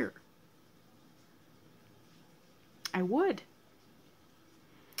cheer. I would.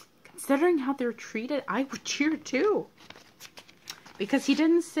 Considering how they're treated, I would cheer too. Because he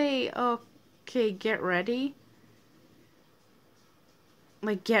didn't say, okay, get ready.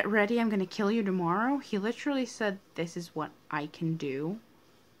 Like, get ready, I'm gonna kill you tomorrow. He literally said, this is what I can do.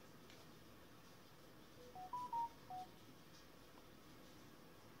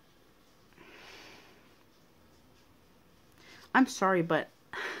 I'm sorry, but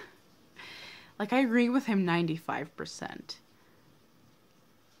like, I agree with him 95%.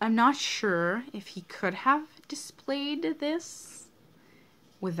 I'm not sure if he could have displayed this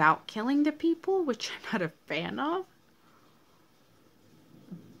without killing the people, which I'm not a fan of.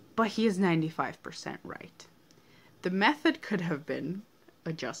 But he is 95% right. The method could have been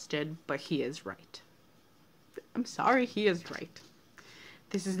adjusted, but he is right. I'm sorry, he is right.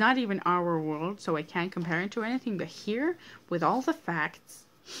 This is not even our world, so I can't compare it to anything. But here, with all the facts,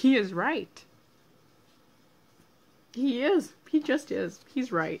 he is right. He is. He just is.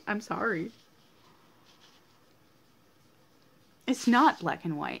 He's right. I'm sorry. It's not black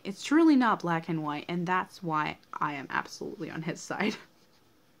and white. It's truly not black and white, and that's why I am absolutely on his side.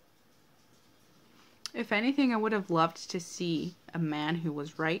 If anything, I would have loved to see a man who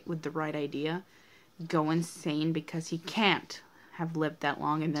was right with the right idea go insane because he can't have lived that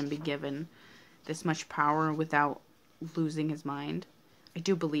long and then be given this much power without losing his mind. I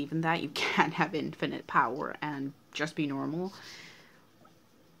do believe in that. You can't have infinite power and just be normal.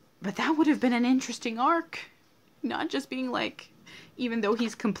 But that would have been an interesting arc. Not just being like, even though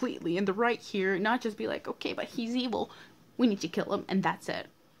he's completely in the right here, not just be like, okay, but he's evil. We need to kill him, and that's it.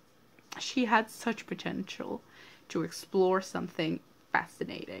 She had such potential to explore something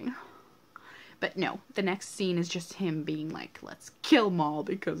fascinating. But no, the next scene is just him being like, let's kill Maul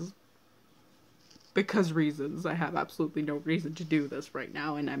because reasons. I have absolutely no reason to do this right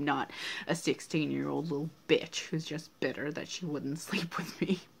now, and I'm not a 16-year-old little bitch who's just bitter that she wouldn't sleep with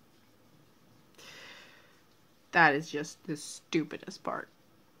me. That is just the stupidest part.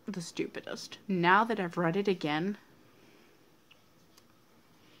 The stupidest. Now that I've read it again,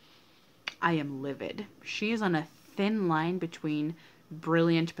 I am livid. She is on a thin line between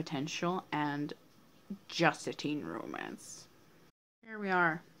brilliant potential and just a teen romance. Here we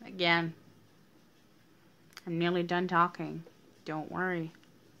are again. I'm nearly done talking. Don't worry.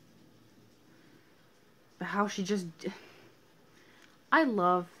 But how she just... I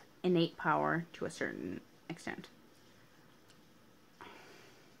love innate power to a certain extent.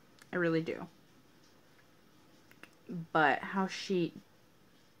 I really do. But how she...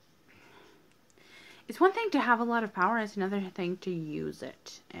 It's one thing to have a lot of power, it's another thing to use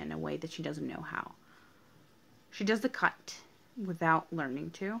it in a way that she doesn't know how. She does the cut without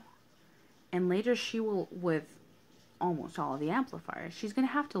learning to. And later she will, with almost all of the amplifiers, she's going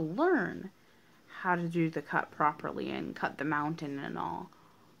to have to learn how to do the cut properly and cut the mountain and all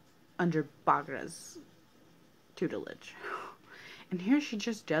under Bagra's tutelage. And here she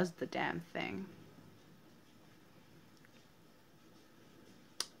just does the damn thing.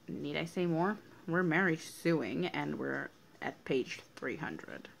 Need I say more? We're Mary suing, and we're at page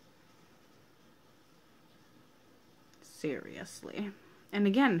 300. Seriously. And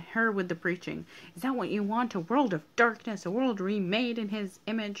again, her with the preaching. Is that what you want? A world of darkness? A world remade in his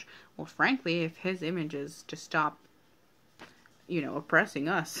image? Well, frankly, if his image is to stop, oppressing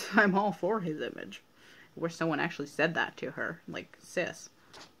us, I'm all for his image. Where someone actually said that to her. Like, sis.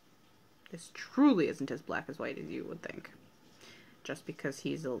 This truly isn't as black as white as you would think. Just because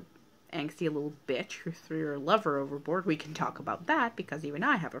he's a angsty little bitch who threw her lover overboard, we can talk about that, because even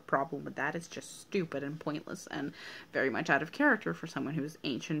I have a problem with that. It's just stupid and pointless and very much out of character for someone who's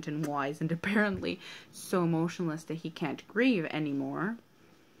ancient and wise and apparently so emotionless that he can't grieve anymore.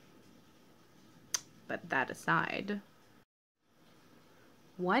 But that aside,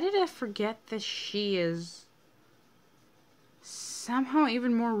 why did I forget that she is somehow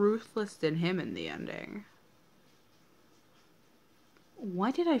even more ruthless than him in the ending.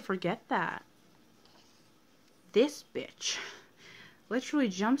 Why did I forget that? This bitch literally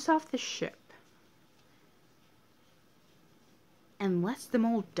jumps off the ship and lets them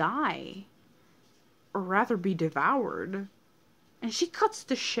all die. Or rather be devoured. And she cuts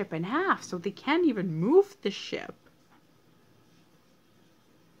the ship in half so they can't even move the ship.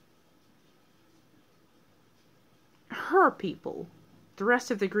 Her people. The rest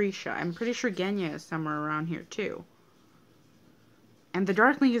of the Grisha. I'm pretty sure Genya is somewhere around here too. And the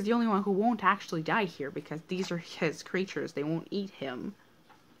Darkling is the only one who won't actually die here because these are his creatures. They won't eat him.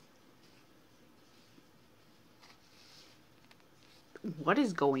 What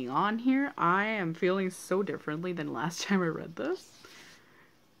is going on here? I am feeling so differently than last time I read this.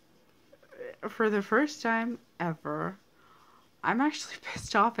 For the first time ever, I'm actually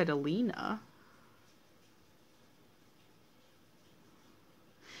pissed off at Alina.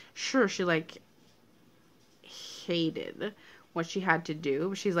 Sure, she like hated what she had to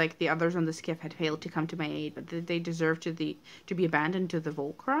do. She's like, the others on the skiff had failed to come to my aid, but did they deserve to be abandoned to the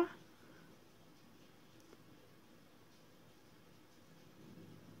Volcra?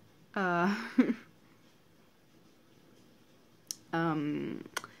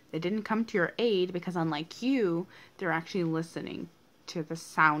 They didn't come to your aid because unlike you, they're actually listening to the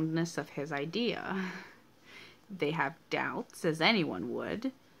soundness of his idea. They have doubts, as anyone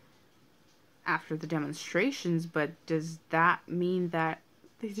would, after the demonstrations, but does that mean that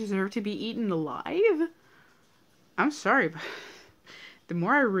they deserve to be eaten alive? I'm sorry, but the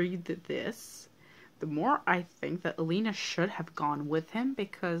more I read this, the more I think that Alina should have gone with him,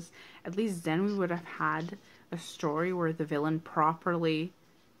 because at least then we would have had a story where the villain properly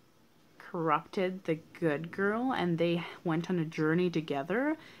corrupted the good girl and they went on a journey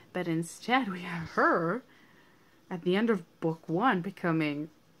together. But instead we have her at the end of book 1 becoming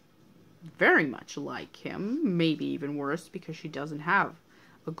very much like him, maybe even worse, because she doesn't have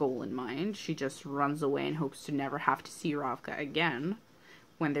a goal in mind. She just runs away and hopes to never have to see Ravka again.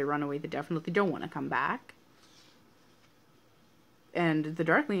 When they run away, they definitely don't want to come back. And the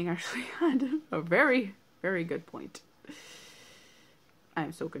Darkling actually had a very, very good point.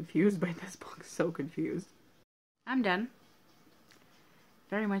 I'm so confused by this book. So confused. I'm done.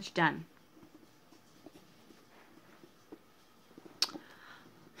 Very much done.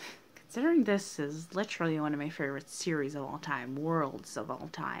 Considering this is literally one of my favorite series of all time, worlds of all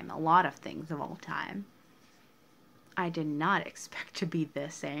time, a lot of things of all time, I did not expect to be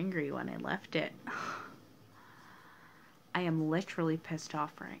this angry when I left it. I am literally pissed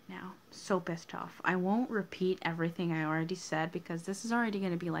off right now. So pissed off. I won't repeat everything I already said because this is already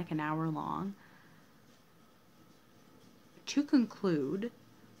going to be like an hour long. To conclude,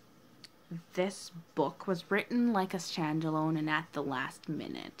 this book was written like a standalone and at the last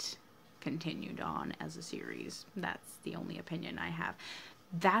minute continued on as a series. That's the only opinion I have.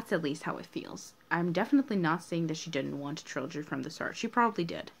 That's at least how it feels. I'm definitely not saying that she didn't want a trilogy from the start. She probably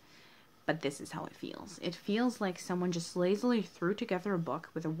did. But this is how it feels. It feels like someone just lazily threw together a book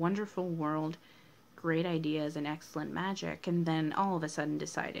with a wonderful world, great ideas, and excellent magic, and then all of a sudden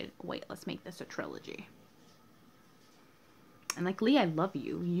decided, wait, let's make this a trilogy. And like, Lee, I love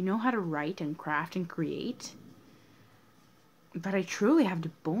you. You know how to write and craft and create. But I truly have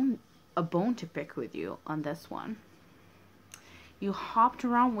a bone to pick with you on this one. You hopped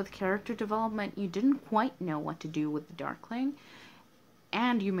around with character development. You didn't quite know what to do with the Darkling.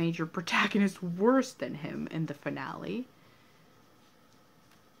 And you made your protagonist worse than him in the finale.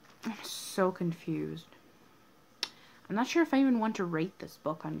 I'm so confused. I'm not sure if I even want to rate this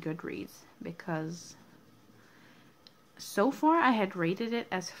book on Goodreads, because so far I had rated it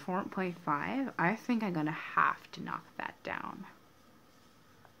as 4.5. I think I'm gonna have to knock that down.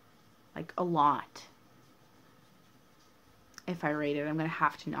 Like, a lot. If I rate it, I'm gonna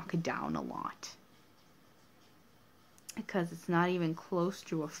have to knock it down a lot. Because it's not even close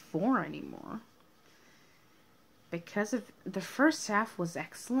to a 4 anymore. Because of the first half was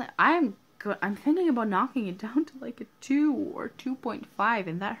excellent. I'm thinking about knocking it down to like a 2 or 2.5,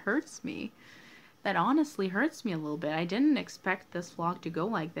 and that hurts me. That honestly hurts me a little bit. I didn't expect this vlog to go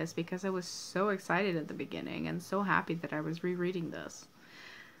like this because I was so excited at the beginning and so happy that I was rereading this.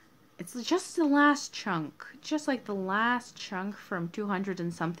 It's just the last chunk. Just like the last chunk from 200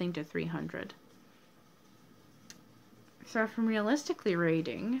 and something to 300. So from realistically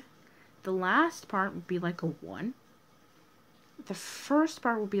rating, the last part would be like a 1. The first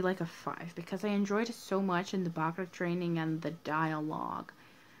part would be like a 5 because I enjoyed it so much in the background training and the dialogue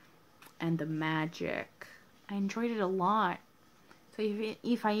and the magic. I enjoyed it a lot. So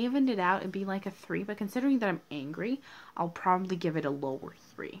if I evened it out, it'd be like a 3. But considering that I'm angry, I'll probably give it a lower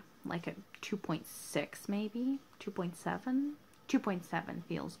 3. Like a 2.6 maybe? 2.7? 2.7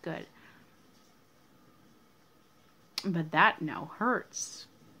 feels good. But that now hurts.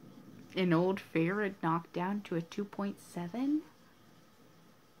 An old favorite knocked down to a 2.7?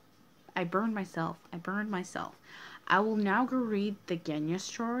 I burned myself. I will now go read the Genya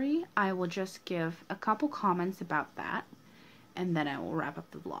story. I will just give a couple comments about that, and then I will wrap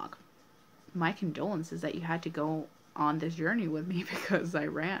up the vlog. My condolences that you had to go on this journey with me because I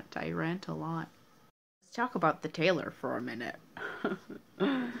rant a lot. Let's talk about the tailor for a minute.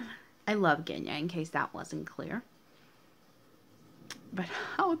 I love Genya, in case that wasn't clear. But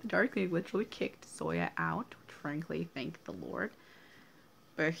how the Darkling literally kicked Soya out, which frankly, thank the Lord.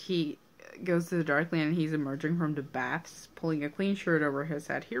 But he goes to the Darkling and he's emerging from the baths, pulling a clean shirt over his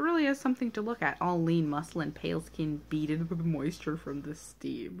head. He really is something to look at, all lean muscle and pale skin beaded with moisture from the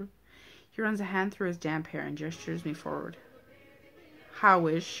steam. He runs a hand through his damp hair and gestures me forward. How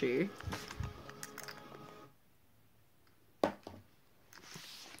is she?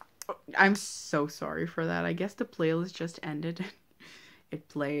 I'm so sorry for that. I guess the playlist just ended. It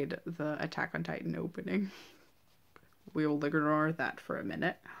played the Attack on Titan opening. We will ignore that for a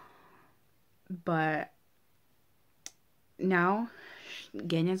minute. But now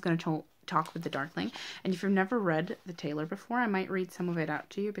Genya is going to talk with the Darkling. And if you've never read The Tailor before, I might read some of it out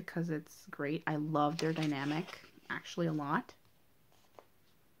to you because it's great. I love their dynamic actually a lot.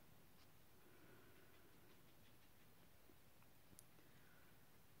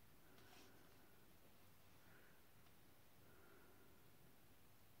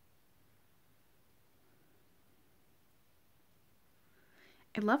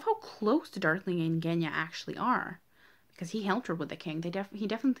 I love how close the Darkling and Genya actually are, because he helped her with the king. He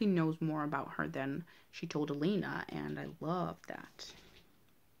definitely knows more about her than she told Alina, and I love that.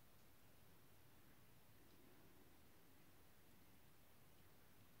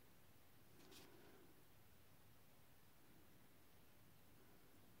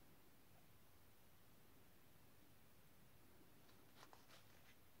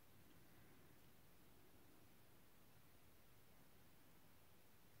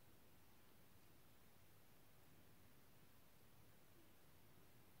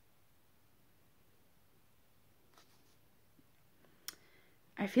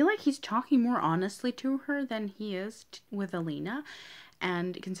 I feel like he's talking more honestly to her than he is with Alina.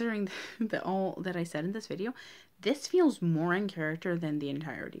 And considering all that I said in this video, this feels more in character than the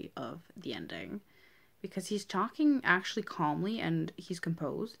entirety of the ending. Because he's talking actually calmly and he's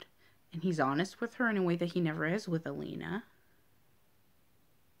composed. And he's honest with her in a way that he never is with Alina.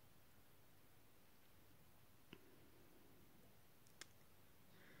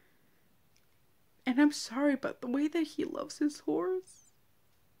 And I'm sorry, but the way that he loves his horse.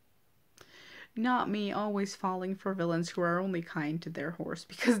 Not me, always falling for villains who are only kind to their horse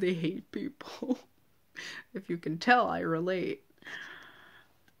because they hate people. If you can tell, I relate.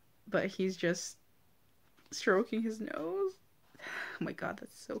 But he's just stroking his nose. Oh my god,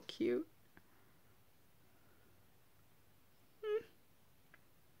 that's so cute.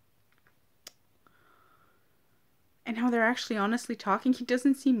 And how they're actually honestly talking. He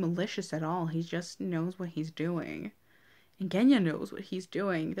doesn't seem malicious at all. He just knows what he's doing. And Genya knows what he's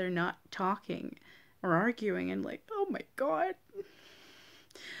doing. They're not talking or arguing and like, oh my god.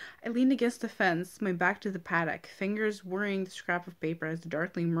 I lean against the fence, my back to the paddock, fingers worrying the scrap of paper as the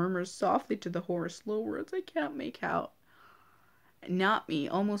Darkling murmurs softly to the horse, low words I can't make out. Not me,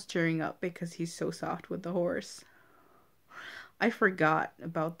 almost tearing up because he's so soft with the horse. I forgot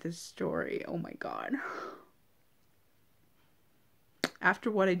about this story. Oh my god.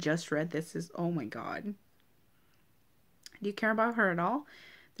 After what I just read, this is, oh my god. Do you care about her at all?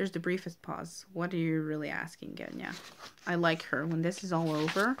 There's the briefest pause. What are you really asking, Genya? I like her. When this is all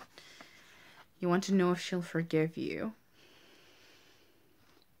over, you want to know if she'll forgive you.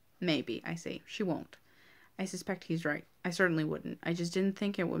 Maybe, I say. She won't. I suspect he's right. I certainly wouldn't. I just didn't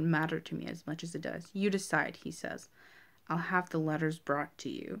think it would matter to me as much as it does. You decide, he says. I'll have the letters brought to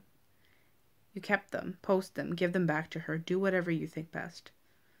you. You kept them. Post them. Give them back to her. Do whatever you think best.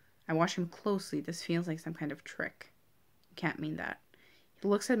 I watch him closely. This feels like some kind of trick. You can't mean that. He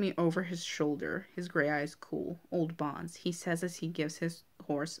looks at me over his shoulder, his gray eyes cool. Old bonds, he says as he gives his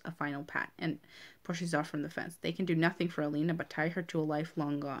horse a final pat and pushes off from the fence. They can do nothing for Alina but tie her to a life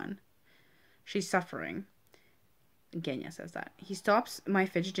long gone. She's suffering. Genya says that. He stops my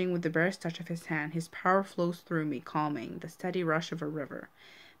fidgeting with the barest touch of his hand. His power flows through me, calming, the steady rush of a river.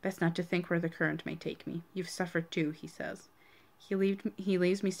 Best not to think where the current may take me. You've suffered too, he says. He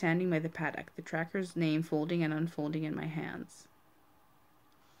leaves me standing by the paddock, the tracker's name folding and unfolding in my hands.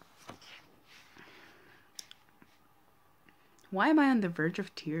 Why am I on the verge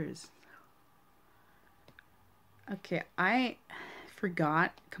of tears? Okay, I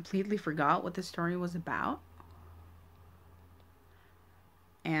completely forgot what the story was about.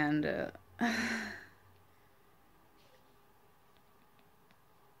 And,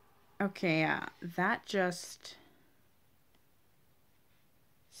 okay, yeah, that just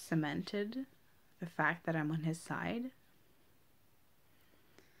cemented the fact that I'm on his side.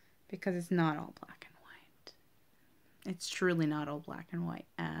 Because it's not all black and white. It's truly not all black and white.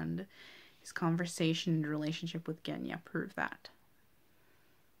 And his conversation and relationship with Genya prove that.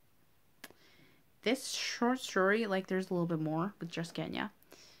 This short story, like, there's a little bit more with just Genya.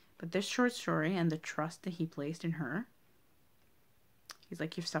 But this short story and the trust that he placed in her. He's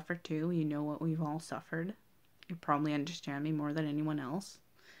like, you've suffered too. You know what we've all suffered. You probably understand me more than anyone else.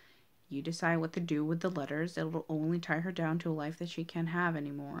 You decide what to do with the letters. It'll only tie her down to a life that she can't have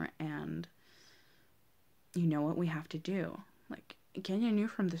anymore. And you know what we have to do. Like, Genya knew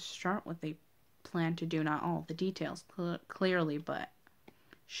from the start what they planned to do. Not all of the details clearly, but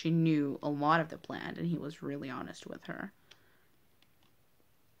she knew a lot of the plan. And he was really honest with her.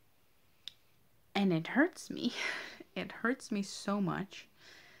 And it hurts me. It hurts me so much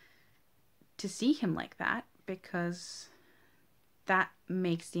to see him like that. Because that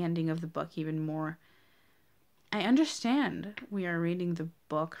makes the ending of the book even more. I understand we are reading the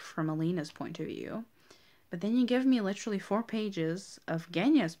book from Alina's point of view, but then you give me literally 4 pages of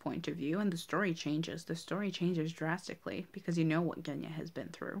Genya's point of view, and the story changes. The story changes drastically because you know what Genya has been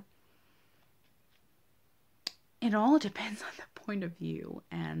through. It all depends on the point of view,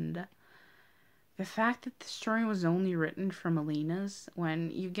 and the fact that the story was only written from Alina's,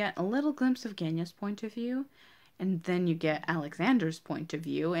 when you get a little glimpse of Genya's point of view, and then you get Alexander's point of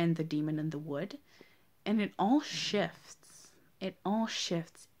view and the demon in the wood. And it all shifts. It all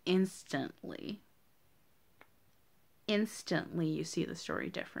shifts instantly. Instantly you see the story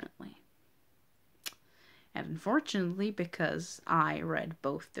differently. And unfortunately, because I read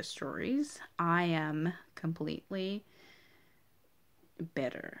both the stories, I am completely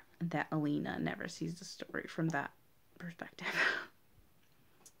bitter that Alina never sees the story from that perspective.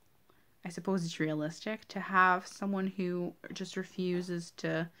 I suppose it's realistic to have someone who just refuses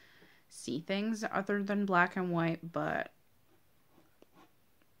to see things other than black and white, but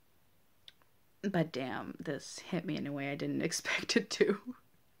damn, this hit me in a way I didn't expect it to.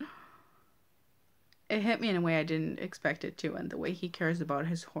 It hit me in a way I didn't expect it to, and the way he cares about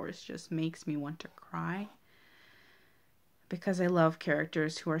his horse just makes me want to cry. Because I love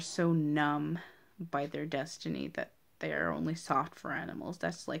characters who are so numb by their destiny that they are only soft for animals.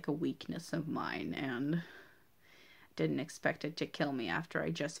 That's like a weakness of mine, and didn't expect it to kill me after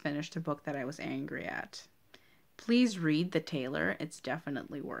I just finished a book that I was angry at. Please read The Tailor. It's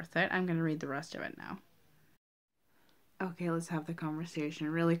definitely worth it. I'm going to read the rest of it now. Okay, let's have the conversation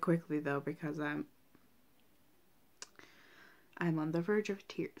really quickly though, because I'm on the verge of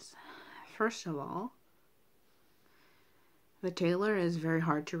tears. First of all, The Tailor is very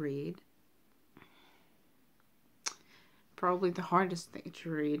hard to read. Probably the hardest thing to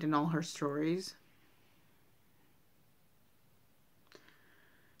read in all her stories.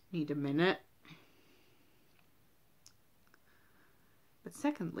 Need a minute. But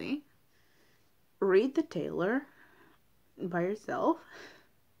secondly, read The Tailor by yourself.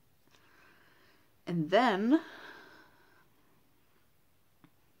 And then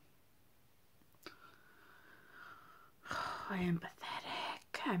I am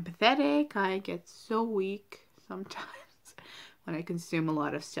pathetic. I'm pathetic. I get so weak sometimes when I consume a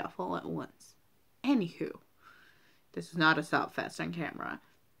lot of stuff all at once. Anywho, this is not a sob fest on camera.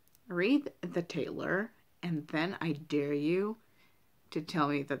 Read The Tailor, and then I dare you to tell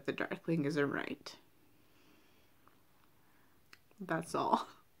me that the Darkling isn't right. That's all.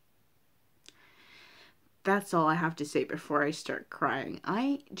 That's all I have to say before I start crying.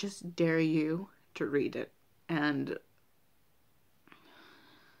 I just dare you to read it and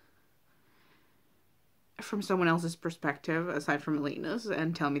from someone else's perspective aside from Alina's,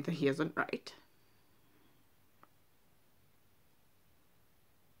 and tell me that he isn't right.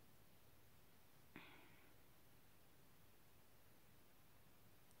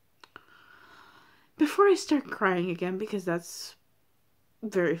 Before I start crying again, because that's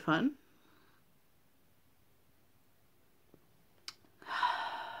very fun,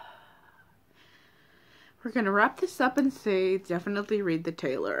 we're gonna wrap this up and say definitely read The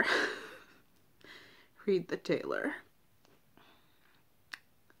Tailor. Read The Tailor.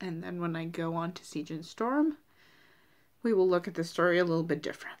 And then when I go on to Siege and Storm, we will look at the story a little bit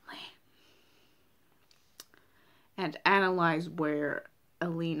differently. And analyze where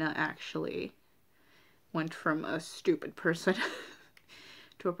Alina actually went from a stupid person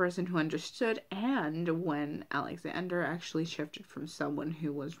to a person who understood, and when Alexander actually shifted from someone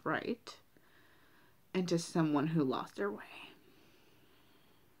who was right into someone who lost their way.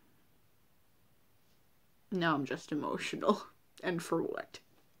 Now I'm just emotional. And for what?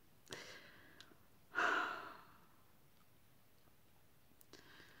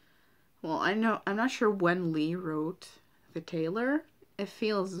 Well, I'm not sure when Lee wrote The Tailor. It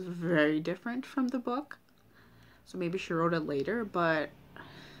feels very different from the book. So maybe she wrote it later, but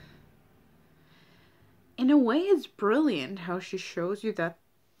in a way it's brilliant how she shows you that,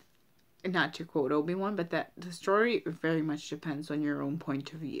 not to quote Obi-Wan, but that the story very much depends on your own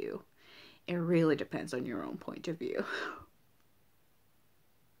point of view. It really depends on your own point of view.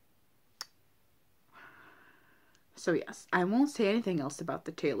 So yes, I won't say anything else about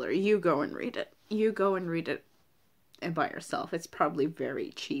The Tailor. You go and read it. You go and read it by yourself. It's probably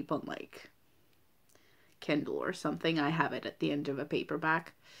very cheap on like Kindle or something. I have it at the end of a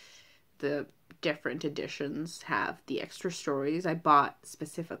paperback. The different editions have the extra stories. I bought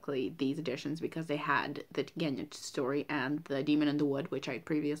specifically these editions because they had the Genya story and the Demon in the Wood, which I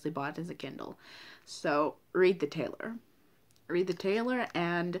previously bought as a Kindle. So read The Tailor. Read The Tailor,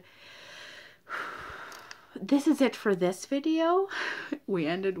 and this is it for this video. We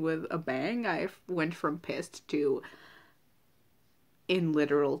ended with a bang. I went from pissed to in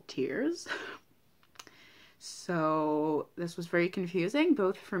literal tears. So this was very confusing,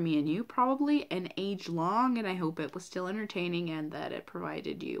 both for me and you, probably an age long, and I hope it was still entertaining and that it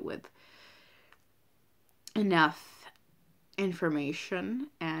provided you with enough information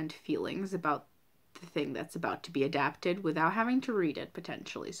and feelings about the thing that's about to be adapted without having to read it,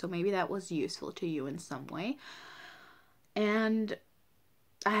 potentially. So maybe that was useful to you in some way. And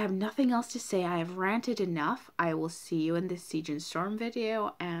I have nothing else to say. I have ranted enough. I will see you in this Siege and Storm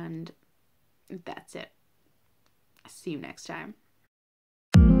video, and that's it. See you next time.